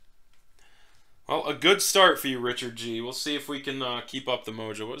 Well, a good start for you, Richard G. We'll see if we can keep up the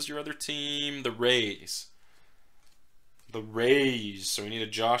mojo. What is your other team? The Rays. The Rays. So we need a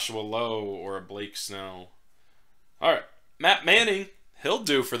Joshua Lowe or a Blake Snell. All right. Matt Manning. He'll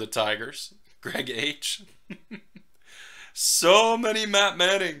do for the Tigers. Greg H. So many Matt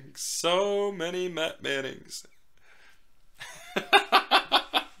Mannings. So many Matt Mannings.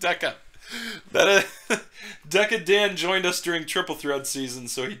 Deca. Deca Dan joined us during Triple Thread season,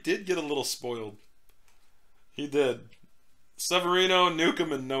 so he did get a little spoiled. He did. Severino,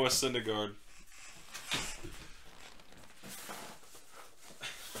 Newcomb, and Noah Syndergaard.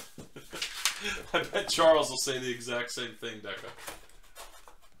 I bet Charles will say the exact same thing, Deca.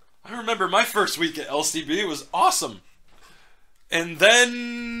 I remember my first week at LCB was awesome. And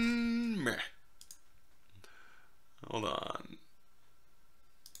then... meh. Hold on.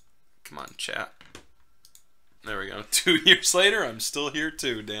 Come on, chat. There we go. 2 years later, I'm still here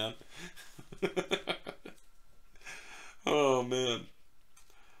too, Dan. Oh, man.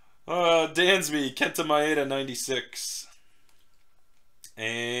 Dansby, Kenta Maeda, 96.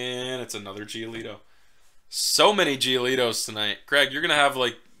 And it's another Giolito. So many Giolitos tonight. Greg, you're going to have,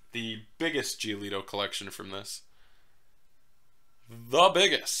 like, the biggest Giolito collection from this. The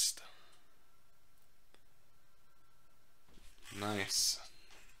biggest. Nice.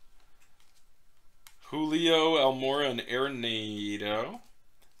 Julio, Almora, and Arenado.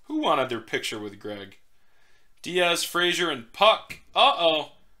 Who wanted their picture with Greg? Diaz, Frazier, and Puck.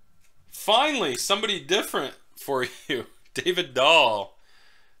 Uh-oh. Finally, somebody different for you. David Dahl.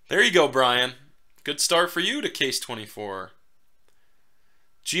 There you go, Brian. Good start for you to Case 24.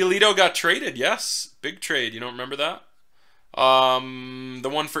 Giolito got traded, yes. Big trade. You don't remember that? The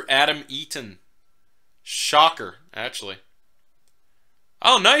one for Adam Eaton. Shocker, actually.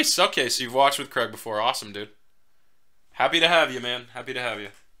 Oh, nice. Okay, so you've watched with Craig before. Awesome, dude. Happy to have you, man. Happy to have you.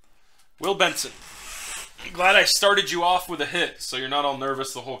 Will Benson. I'm glad I started you off with a hit, so you're not all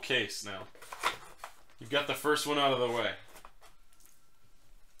nervous the whole case now. You've got the first one out of the way.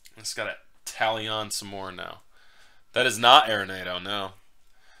 I just got to tally on some more now. That is not Arenado, no.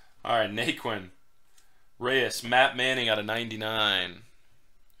 All right, Naquin. Reyes, Matt Manning out of 99.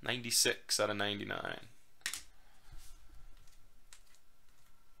 96 out of 99.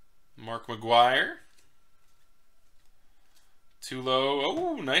 Mark McGuire. Tulo.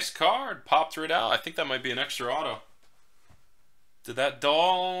 Oh, nice card. Popped right out. I think that might be an extra auto. Did that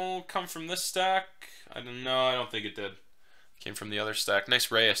doll come from this stack? I don't know. I don't think it did. Came from the other stack.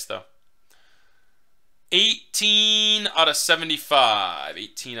 Nice Reyes, though. 18 out of 75.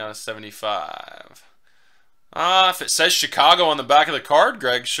 18 out of 75. If it says Chicago on the back of the card,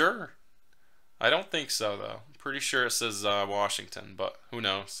 Greg, sure. I don't think so, though. I'm pretty sure it says Washington, but who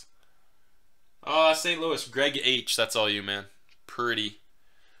knows. St. Louis, Greg H. That's all you, man. Pretty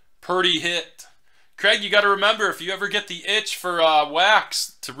hit. Craig, you got to remember, if you ever get the itch for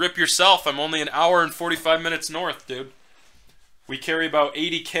wax to rip yourself, I'm only an hour and 45 minutes north, dude. We carry about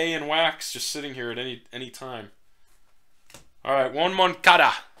 80K in wax just sitting here at any time. All right, Juan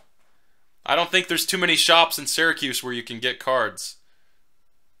Moncada. I don't think there's too many shops in Syracuse where you can get cards.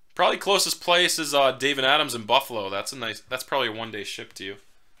 Probably closest place is David Adams in Buffalo. That's probably a one-day ship to you.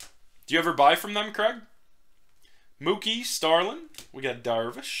 Do you ever buy from them, Craig? Mookie, Starlin. We got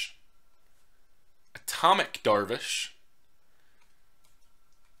Darvish. Atomic Darvish.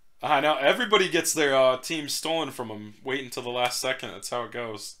 I know everybody gets their team stolen from them. Wait until the last second. That's how it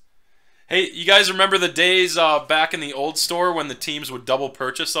goes. Hey, you guys remember the days back in the old store when the teams would double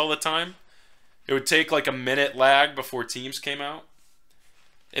purchase all the time? It would take like a minute lag before teams came out.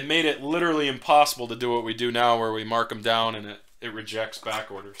 It made it literally impossible to do what we do now, where we mark them down and it rejects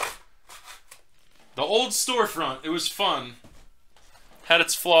back orders. The old storefront, it was fun. Had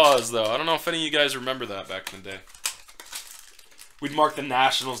its flaws, though. I don't know if any of you guys remember that back in the day. We'd mark the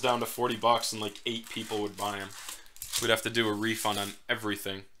Nationals down to 40 bucks and like 8 people would buy them. We'd have to do a refund on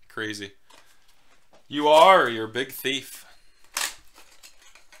everything. Crazy. You're a big thief.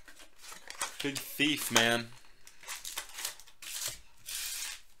 Big thief, man.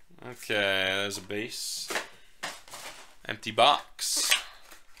 Okay, there's a base. Empty box.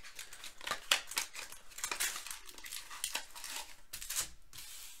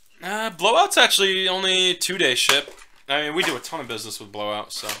 Blowout's actually only 2-day ship. I mean, we do a ton of business with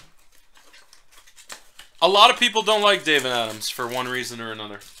blowouts, so. A lot of people don't like David Adams for one reason or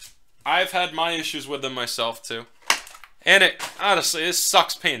another. I've had my issues with them myself, too. And honestly, it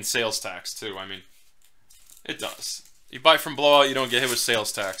sucks paying sales tax, too. I mean, it does. You buy from Blowout, you don't get hit with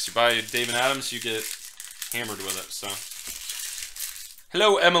sales tax. You buy David Adams, you get hammered with it, so.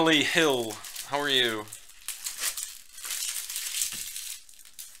 Hello, Emily Hill. How are you?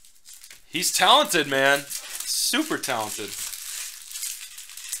 He's talented, man. Super talented.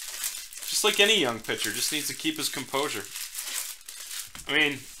 Just like any young pitcher, just needs to keep his composure. I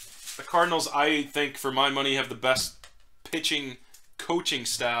mean, the Cardinals, I think, for my money, have the best pitching coaching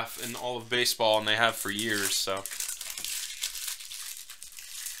staff in all of baseball, and they have for years, so.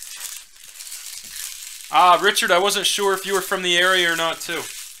 Richard, I wasn't sure if you were from the area or not, too.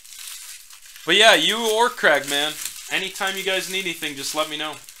 But yeah, you or Craig, man. Anytime you guys need anything, just let me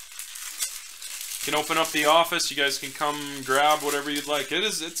know. You can open up the office. You guys can come grab whatever you'd like.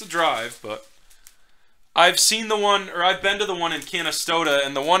 It's a drive, but I've seen the one, or I've been to the one in Canastota,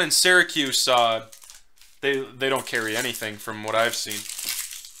 and the one in Syracuse, they don't carry anything from what I've seen.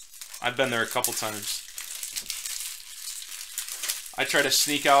 I've been there a couple times. I try to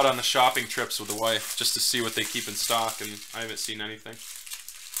sneak out on the shopping trips with the wife just to see what they keep in stock, and I haven't seen anything.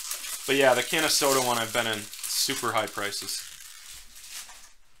 But yeah, the Canastota one I've been in, super high prices.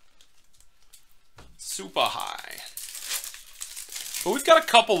 Super high. But we've got a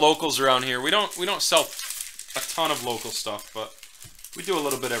couple locals around here. We don't sell a ton of local stuff, but we do a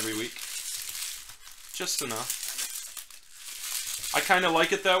little bit every week. Just enough. I kind of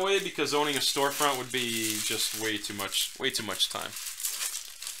like it that way because owning a storefront would be just way too much time.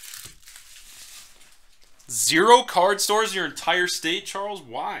 0 card stores in your entire state, Charles?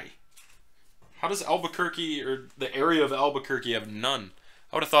 Why? How does Albuquerque, or the area of Albuquerque, have none?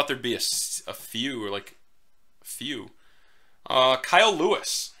 I would have thought there'd be a few, or like a few. Kyle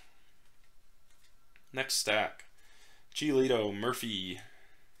Lewis. Next stack. Giolito, Murphy.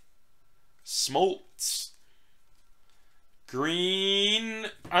 Smoltz. Green,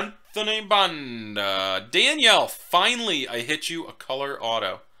 Anthony Banda. Danielle, finally I hit you a color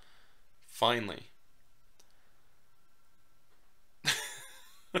auto. Finally.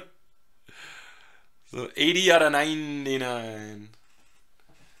 So 80 out of 99.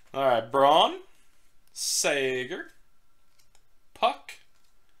 Alright, Braun. Sager. Puck.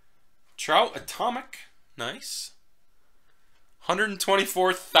 Trout, Atomic. Nice.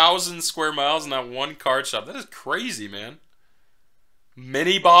 124,000 square miles in that one card shop. That is crazy, man.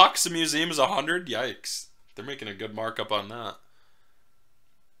 Mini box of museum is 100. Yikes. They're making a good markup on that.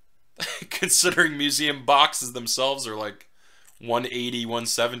 Considering museum boxes themselves are like 180,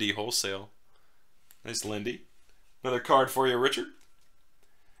 170 wholesale. Nice, Lindy. Another card for you, Richard.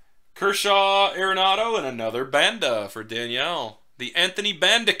 Kershaw, Arenado, and another Banda for Danielle. The Anthony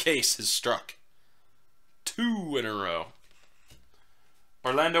Banda case has struck. 2 in a row.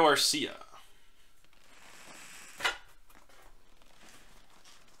 Orlando Arcia.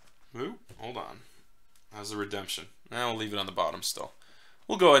 Ooh, hold on. How's the redemption? Now we'll leave it on the bottom still.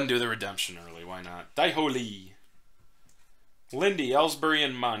 We'll go ahead and do the redemption early. Why not? Daiho Lee. Lindy, Ellsbury,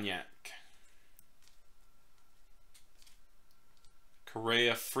 and Maniac.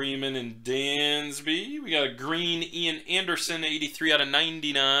 Correa, Freeman, and Dansby. We got a green Ian Anderson, 83 out of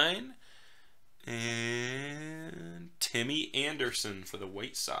 99. And Timmy Anderson for the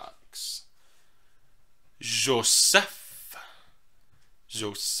White Sox. Joseph.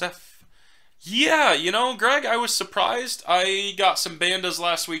 Yeah, you know, Greg, I was surprised. I got some Bandas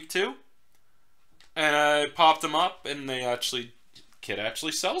last week too. And I popped them up, and kid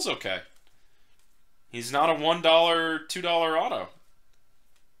actually sells okay. He's not a $1, $2 auto.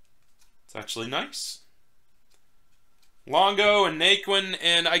 It's actually nice. Longo and Naquin,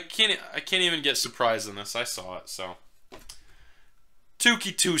 and I can't even get surprised in this. I saw it, so.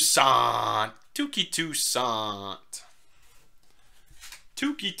 Tuki Toussaint. Tuki.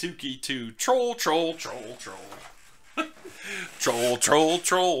 Troll. Troll.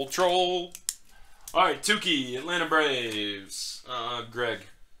 Alright, Tuki, Atlanta Braves. Greg.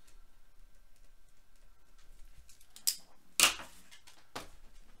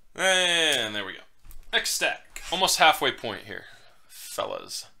 And there we go. Next stack. Almost halfway point here,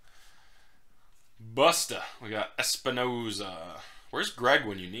 fellas. Busta. We got Espinoza. Where's Greg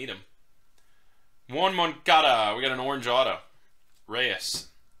when you need him? Juan Moncada. We got an orange auto. Reyes.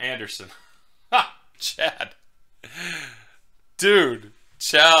 Anderson. Ha! Chad. Dude.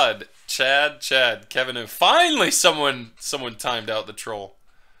 Chad. Kevin. Finally someone timed out the troll.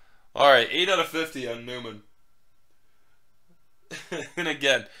 Alright, 8 out of 50 on Newman. And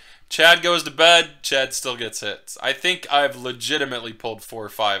again, Chad goes to bed, Chad still gets hits. I think I've legitimately pulled 4 or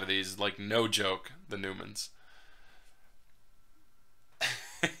 5 of these, like no joke, the Newmans.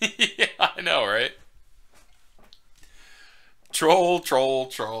 Yeah, I know, right? Troll.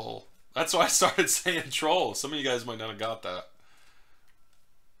 That's why I started saying troll. Some of you guys might not have got that.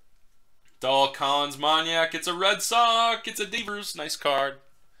 Dahl, Collins, Maniac. It's a Red Sox. It's a Devers. Nice card.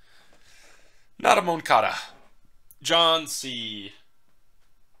 Not a Moncada. John C.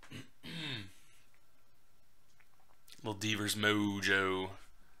 Little Devers mojo.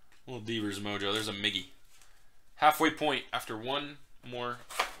 There's a Miggy. Halfway point after one more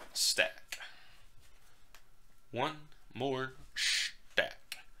stack.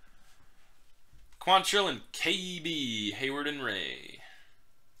 Quantrill and KB. Hayward and Ray.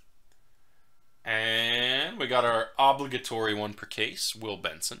 And we got our obligatory one per case. Will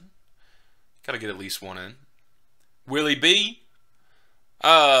Benson. Got to get at least one in. Willie B.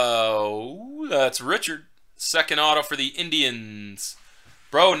 Oh, that's Richard. Second auto for the Indians.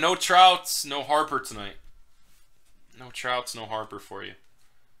 Bro, no Trouts, no Harper tonight. No Trouts, no Harper for you.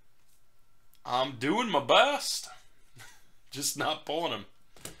 I'm doing my best. Just not pulling him.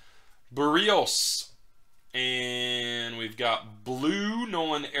 Barrios. And we've got blue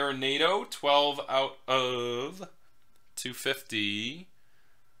Nolan Arenado. 12 out of 250.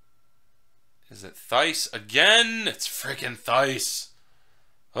 Is it Theis again? It's freaking Theis.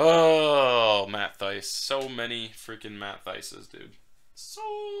 Oh, Matt Theis. So many freaking Matt Theises, dude. So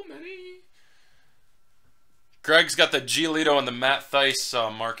many. Greg's got the Giolito and the Matt Theis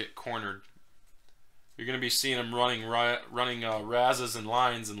market cornered. You're going to be seeing him running Razzes and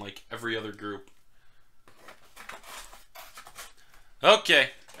lines in like every other group.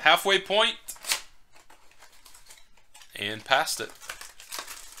 Okay, halfway point. And past it.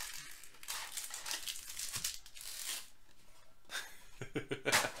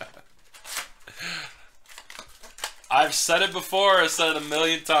 I've said it before, I've said it a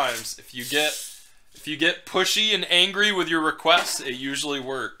million times. If you get pushy and angry with your requests, it usually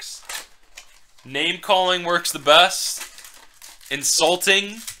works. Name calling works the best.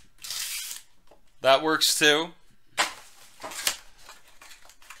 Insulting, that works too.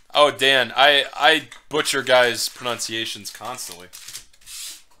 Oh, Dan, I butcher guys' pronunciations constantly.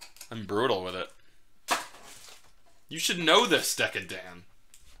 I'm brutal with it. You should know this, Deca Dan.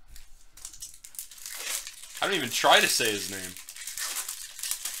 I don't even try to say his name.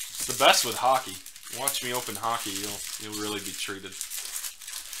 It's the best with hockey. Watch me open hockey, you'll really be treated.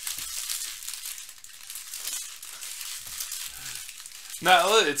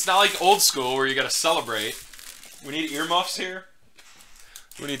 No, it's not like old school where you gotta celebrate. We need earmuffs here.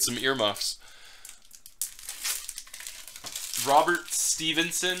 We need some earmuffs. Robert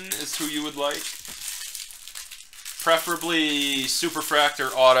Stevenson is who you would like. Preferably Superfractor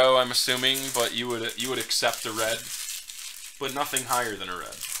Auto, I'm assuming, but you would accept a red, but nothing higher than a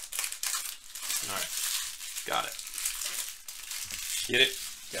red. All right, got it. Get it?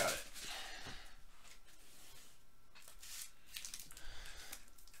 Got it.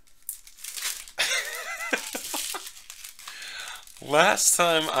 Last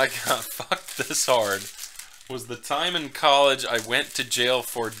time I got fucked this hard was the time in college I went to jail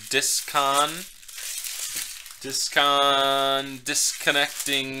for disconnecting.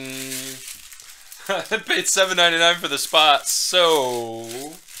 I paid $7.99 for the spot,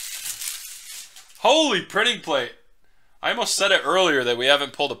 so... Holy printing plate! I almost said it earlier that we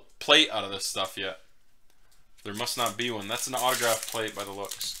haven't pulled a plate out of this stuff yet. There must not be one. That's an autographed plate by the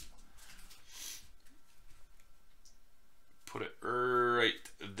looks. Put it right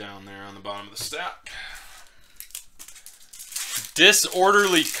down there on the bottom of the stack.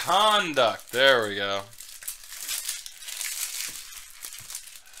 Disorderly conduct. There we go.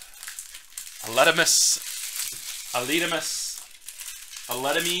 Aletimus.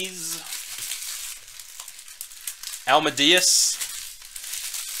 Almadeus.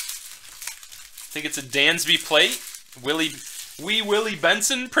 I think it's a Dansby plate. Wee Willie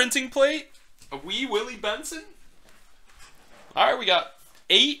Benson printing plate. A Wee Willie Benson? Alright, we got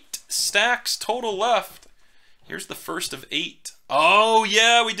 8 stacks total left. Here's the first of 8. Oh,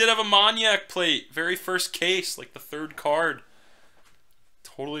 yeah, we did have a Moniak plate. Very first case, like the 3rd card.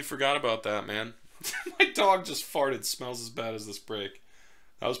 Totally forgot about that, man. My dog just farted. Smells as bad as this break.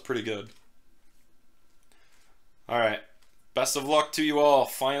 That was pretty good. Alright. Best of luck to you all.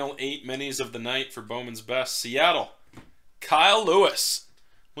 Final 8 minis of the night for Bowman's Best. Seattle. Kyle Lewis.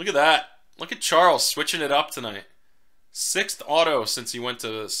 Look at that. Look at Charles switching it up tonight. 6th auto since he went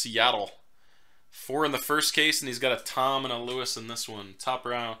to Seattle. 4 in the first case, and he's got a Tom and a Lewis in this one. Top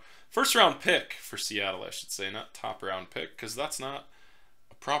round. First round pick for Seattle, I should say. Not top round pick, because that's not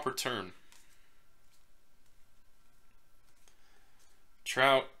a proper term.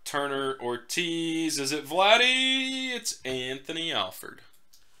 Trout, Turner, Ortiz. Is it Vladdy? It's Anthony Alford.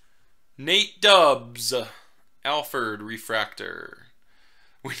 Nate Dubs. Alford Refractor.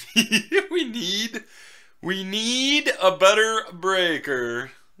 We need a better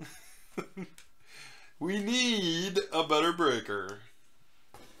breaker. We need a better breaker.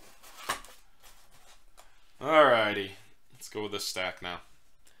 Alrighty. Let's go with this stack now.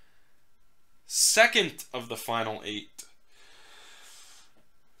 Second of the final 8.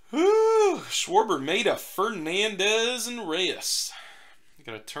 Ooh, Schwarber, Maida, Fernandez, and Reyes. We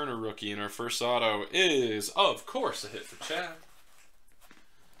got a Turner rookie, and our first auto is, of course, a hit for Chad.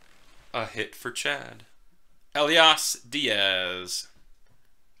 A hit for Chad. Elias Diaz.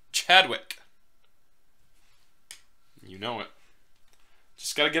 Chadwick. You know it.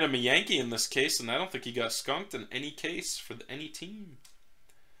 Just got to get him a Yankee in this case, and I don't think he got skunked in any case for any team.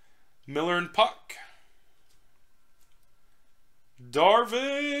 Miller and Puck.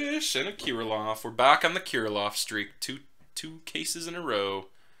 Darvish and a Kirilloff. We're back on the Kirilloff streak. Two cases in a row.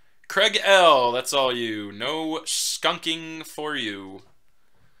 Craig L. That's all you. No skunking for you.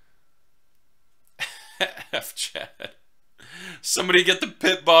 F Chad. Somebody get the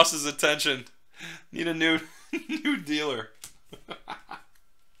pit boss's attention. Need a new dealer.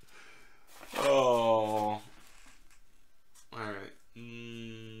 Oh. Alright.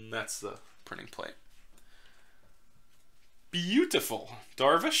 That's the printing plate. Beautiful.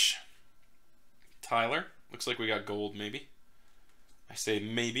 Darvish. Tyler. Looks like we got gold, maybe. I say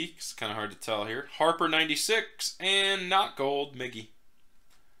maybe, 'cause it's kind of hard to tell here. Harper 96 and not gold, Miggy.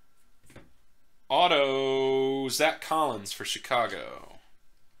 Auto, Zach Collins for Chicago.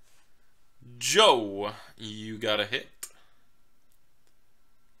 Joe, you got a hit.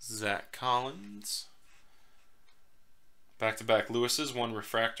 Zach Collins. Back-to-back Lewis's, 1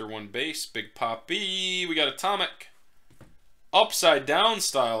 refractor, 1 base. Big Poppy, we got Atomic. Upside down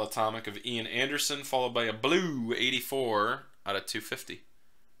style Atomic of Ian Anderson, followed by a blue 84 out of 250.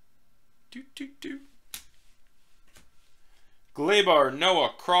 Glaber,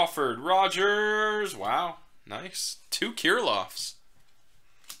 Noah, Crawford, Rogers. Wow, nice. 2 Kirilloffs.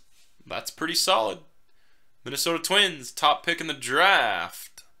 That's pretty solid. Minnesota Twins, top pick in the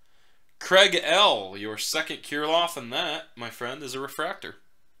draft. Craig L., your second Kirilloff, and that, my friend, is a refractor.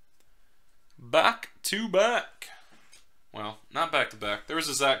 Back to back. Well, not back to back. There was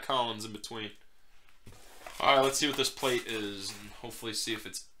a Zach Collins in between. Alright, let's see what this plate is, and hopefully see if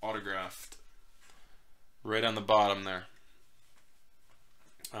it's autographed. Right on the bottom there.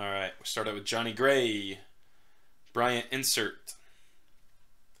 Alright, we start out with Johnny Gray. Bryant Insert.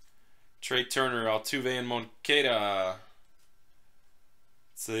 Trey Turner, Altuve, and Moncada.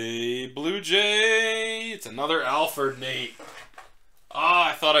 It's a Blue Jay. It's another Alford, Nate. Ah,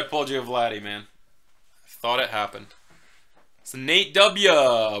 I thought I pulled you a Vladdy, man. I thought it happened. It's a Nate W.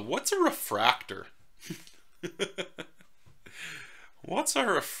 What's a refractor? What's a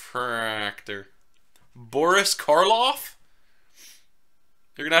refractor? Boris Karloff?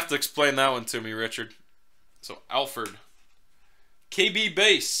 You're going to have to explain that one to me, Richard. So, Alford. KB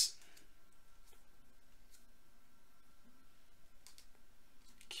Base.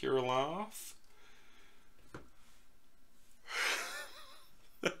 Kirilloff.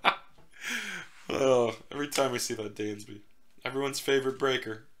 Oh, every time we see that Dansby. Everyone's favorite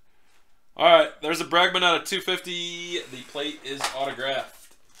breaker. Alright, there's a Bregman out of 250. The plate is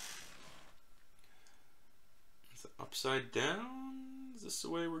autographed. Is it upside down? Is this the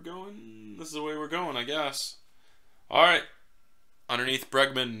way we're going? This is the way we're going, I guess. Alright. Underneath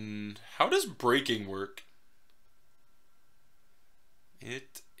Bregman. How does breaking work?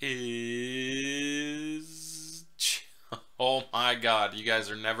 It is... Oh my god, you guys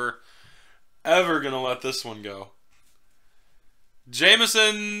are never, ever going to let this one go.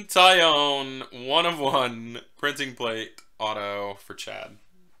 Jameson Tyone, 1 of 1, printing plate, auto for Chad.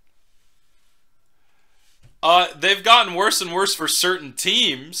 They've gotten worse and worse for certain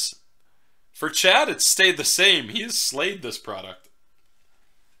teams. For Chad, it's stayed the same. He has slayed this product.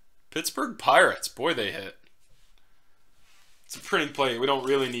 Pittsburgh Pirates, boy, they hit. It's a printing plate. We don't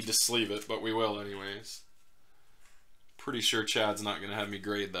really need to sleeve it, but we will anyways. Pretty sure Chad's not going to have me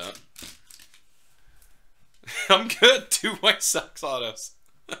grade that. I'm good. 2 White Sox autos.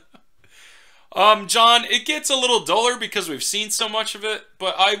 John, it gets a little duller because we've seen so much of it,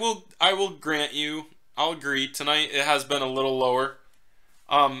 but I will grant you, I'll agree, tonight it has been a little lower.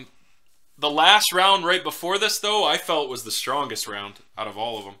 The last round right before this, though, I felt was the strongest round out of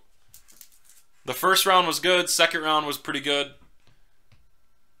all of them. The first round was good, second round was pretty good,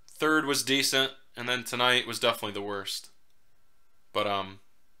 third was decent, and then tonight was definitely the worst. But,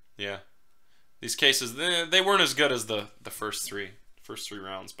 yeah. These cases, they weren't as good as the first three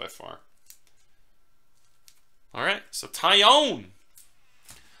rounds by far. Alright, so Tyone.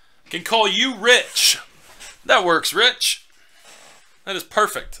 Can call you Rich. That works, Rich. That is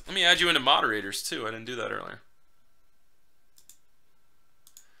perfect. Let me add you into moderators, too. I didn't do that earlier.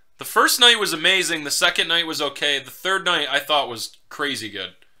 The first night was amazing. The second night was okay. The third night I thought was crazy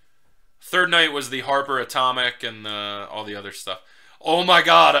good. Third night was the Harper Atomic and all the other stuff. Oh my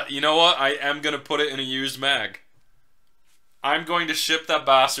god, you know what? I am going to put it in a used mag. I'm going to ship that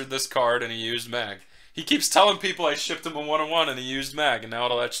bastard this card in a used mag. He keeps telling people I shipped him a 1-on-1 in a used mag, and now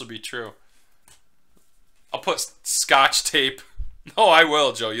it'll actually be true. I'll put Scotch tape. No, I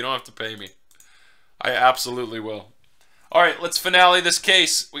will, Joe. You don't have to pay me. I absolutely will. Alright, let's finale this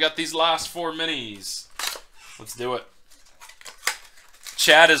case. We got these last 4 minis. Let's do it.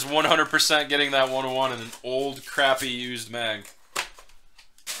 Chad is 100% getting that 1-on-1 in an old, crappy used mag.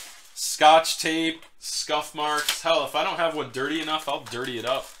 Scotch tape, scuff marks. Hell, if I don't have one dirty enough, I'll dirty it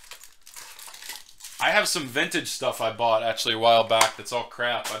up. I have some vintage stuff I bought actually a while back that's all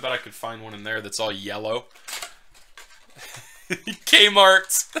crap. I bet I could find one in there that's all yellow.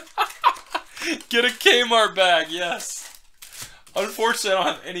 Kmart's. Get a Kmart bag, yes. Unfortunately, I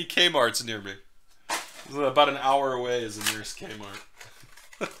don't have any Kmart's near me. About an hour away is the nearest Kmart.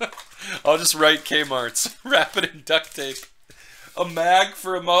 I'll just write Kmart's. Wrap it in duct tape. A mag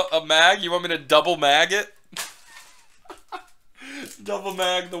for a mag? You want me to double mag it? Double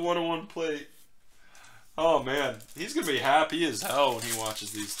mag the 1-on-1 plate. Oh, man. He's going to be happy as hell when he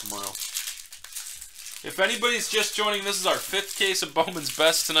watches these tomorrow. If anybody's just joining, this is our 5th case of Bowman's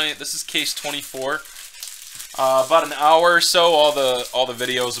Best tonight. This is case 24. About an hour or so, all the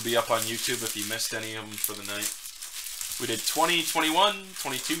videos will be up on YouTube if you missed any of them for the night. We did 20, 21,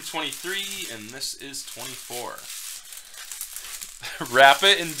 22, 23, and this is 24. Wrap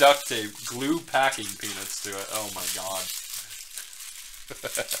it in duct tape. Glue packing peanuts to it. Oh my god.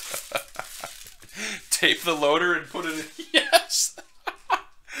 Tape the loader and put it in. Yes!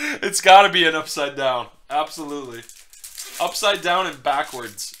 It's gotta be an upside down. Absolutely. Upside down and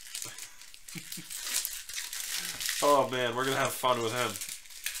backwards. Oh man, we're gonna have fun with him.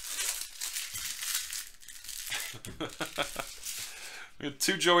 We have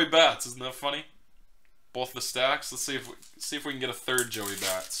 2 Joey Bats, isn't that funny? Both the stacks. Let's see if we can get a 3rd Joey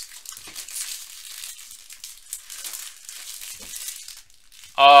Bats.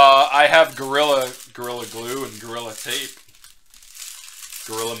 I have Gorilla Glue and Gorilla Tape.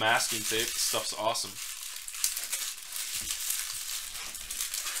 Gorilla masking tape. This stuff's awesome.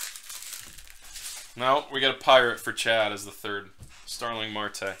 No, we got a Pirate for Chad as the 3rd. Starling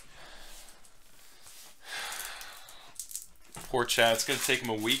Marte. Poor Chad. It's going to take him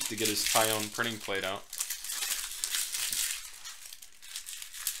a week to get his Tyone printing plate out.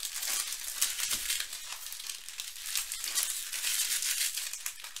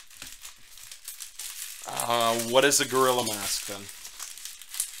 What is a gorilla mask, then?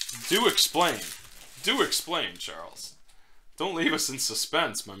 Do explain. Do explain, Charles. Don't leave us in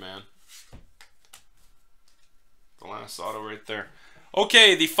suspense, my man. The last auto right there.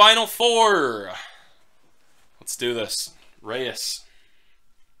 Okay, the final 4. Let's do this. Reyes.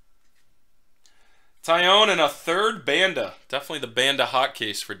 Tyone and a 3rd Banda. Definitely the Banda hot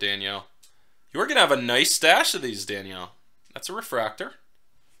case for Danielle. You're going to have a nice stash of these, Danielle. That's a refractor.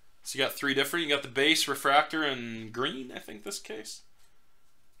 So you got 3 different. You got the base, refractor, and green, I think, this case.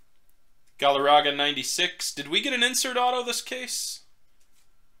 Galarraga 96. Did we get an insert auto this case?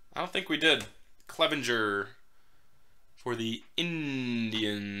 I don't think we did. Clevenger for the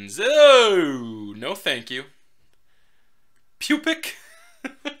Indians. Oh, no thank you. Pupic.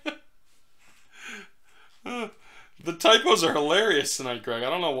 The typos are hilarious tonight, Greg. I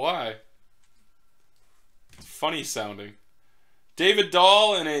don't know why. It's funny sounding. David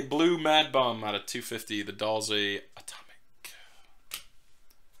Dahl and a blue Mad Bum out of 250. The Dahl's a atomic.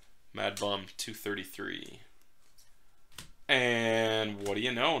 Mad Bum 233. And what do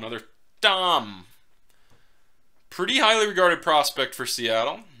you know? Another Dom. Pretty highly regarded prospect for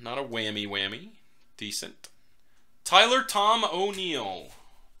Seattle. Not a whammy. Decent. Tyler Tom O'Neill.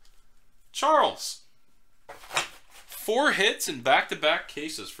 Charles. 4 hits in back-to-back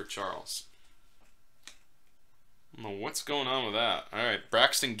cases for Charles. I don't know what's going on with that. Alright,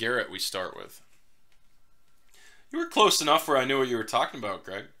 Braxton Garrett we start with. You were close enough where I knew what you were talking about,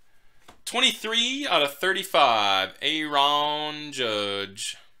 Greg. 23 out of 35. Aaron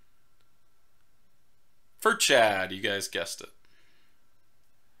Judge. For Chad, you guys guessed it.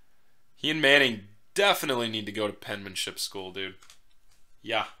 He and Manning definitely need to go to penmanship school, dude.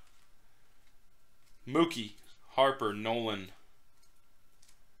 Yeah. Mookie, Harper, Nolan.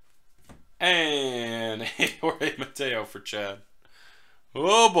 And Jorge Mateo for Chad.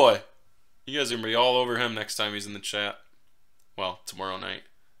 Oh boy. You guys are going to be all over him next time he's in the chat. Well, tomorrow night.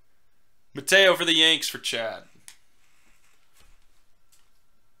 Mateo for the Yanks for Chad.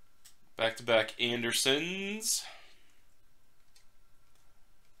 Back-to-back Andersons.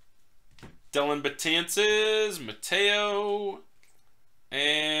 Dylan Betances, Mateo,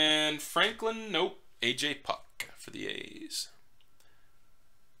 and Franklin, nope, AJ Puck for the A's.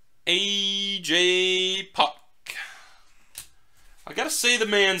 AJ Puck. I gotta say the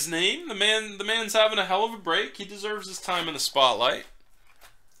man's name. The man's having a hell of a break. He deserves his time in the spotlight.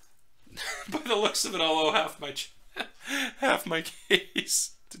 By the looks of it, I'll owe half my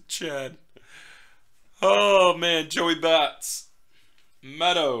case to Chad. Oh man, Joey Bats.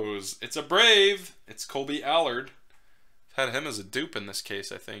 Meadows. It's a Brave. It's Colby Allard. I've had him as a dupe in this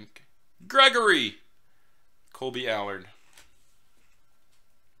case, I think. Gregory. Colby Allard.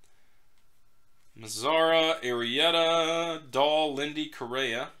 Mazzara, Arrieta, Dahl, Lindy,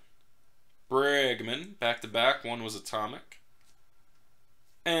 Correa. Bregman, back-to-back. One was atomic.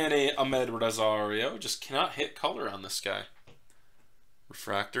 And a Ahmed Rosario. Just cannot hit color on this guy.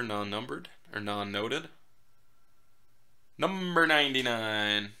 Refractor, non-numbered, or non-noted. Number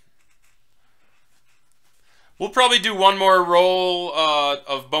 99. We'll probably do one more roll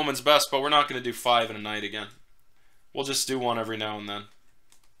of Bowman's Best, but we're not going to do 5 in a night again. We'll just do one every now and then.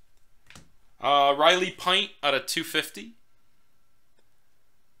 Riley Pint out of 250.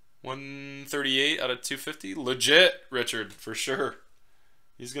 138 out of 250. Legit, Richard, for sure.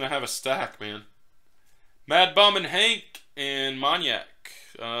 He's going to have a stack, man. Mad Bum and Hank and Maniac.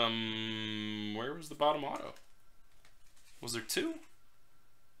 Where was the bottom auto? Was there two?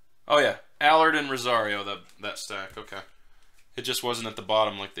 Oh, yeah. Allard and Rosario, that stack. Okay. It just wasn't at the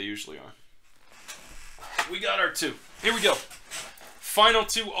bottom like they usually are. We got our two. Here we go. Final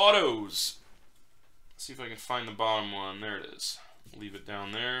two autos. Let's see if I can find the bottom one. There it is. Leave it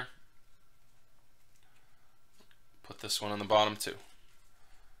down there. Put this one on the bottom too.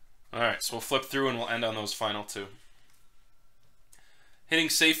 Alright, so we'll flip through and we'll end on those final two. Hitting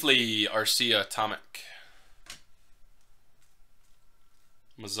safely, Arcia Atomic.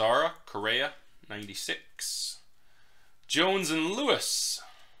 Mazzara, Correa, 96. Jones and Lewis.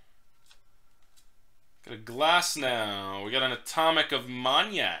 Got a glass now. We got an Atomic of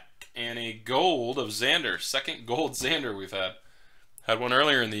Maniac and a gold of Xander. Second gold Xander we've had. Had one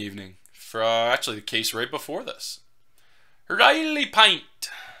earlier in the evening. For actually the case right before this. Riley Pint.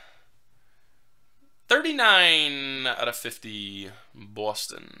 39 out of 50.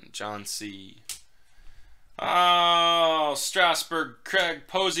 Boston. John C. Oh, Strasburg, Craig,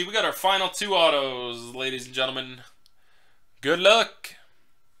 Posey. We got our final two autos, ladies and gentlemen. Good luck.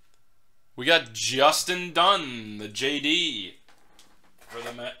 We got Justin Dunn, the JD, for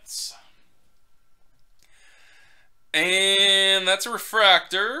the Mets. And that's a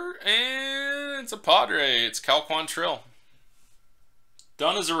refractor, and it's a Padre. It's Cal Quantrill.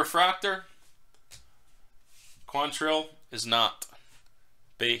 Dunn is a refractor. Quantrill is not.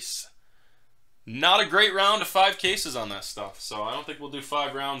 Base. Not a great round of 5 cases on that stuff, so I don't think we'll do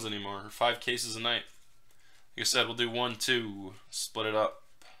 5 rounds anymore, or 5 cases a night. Like I said, we'll do 1, 2, split it up.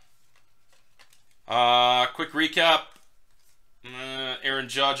 Quick recap. Aaron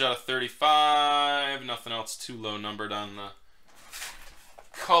Judge out of 35. Nothing else too low numbered on the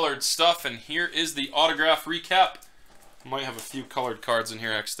colored stuff. And here is the autograph recap. Might have a few colored cards in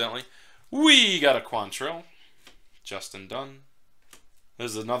here accidentally. We got a Quantrill. Justin Dunn.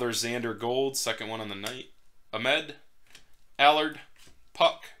 This is another Xander Gold. Second one on the night. Ahmed. Allard.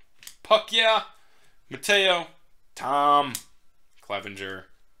 Puck. Puck, yeah. Mateo. Tom. Clevenger.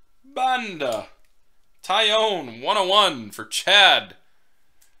 Banda. Tyone, 101 for Chad.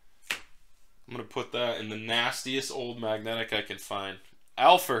 I'm going to put that in the nastiest old magnetic I can find.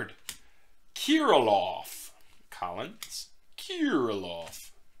 Alfred. Kirilloff. Collins. Kirilloff.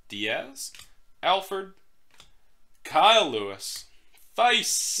 Diaz. Alfred. Kyle Lewis.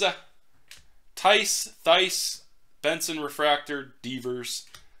 Thice. Thice. Benson Refractor. Devers.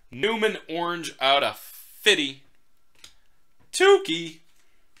 Newman Orange out of 50. Tukey.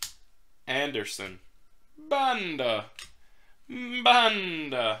 Anderson. Banda.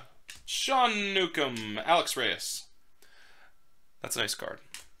 Sean Newcomb. Alex Reyes. That's a nice card.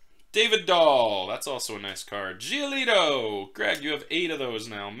 David Dahl. That's also a nice card. Giolito. Greg, you have 8 of those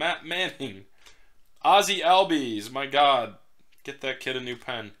now. Matt Manning. Ozzy Albies. My God. Get that kid a new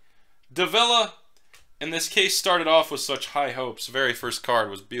pen. Davila. In this case, started off with such high hopes. Very first card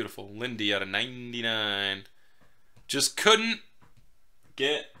was beautiful. Lindy out of 99. Just couldn't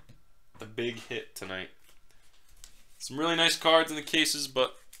get the big hit tonight. Some really nice cards in the cases,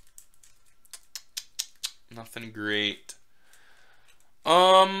 but nothing great.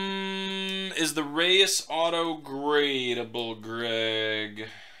 Is the Reyes auto gradable, Greg?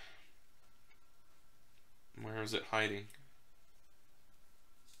 Where is it hiding?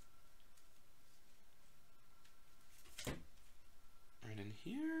 Right in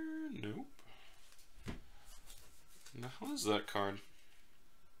here? Nope. Now, what is that card?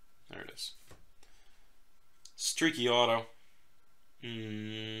 There it is. Streaky auto.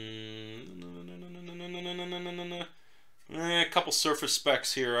 A couple surface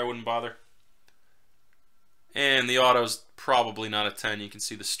specs here. I wouldn't bother. And the auto's probably not a 10. You can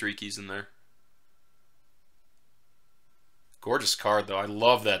see the streakies in there. Gorgeous card, though. I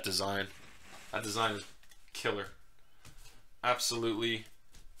love that design. That design is killer. Absolutely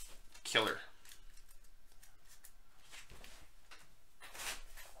killer.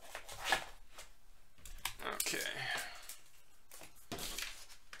 Okay.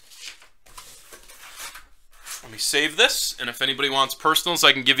 Let me save this, and if anybody wants personals,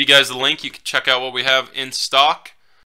 I can give you guys the link. You can check out what we have in stock.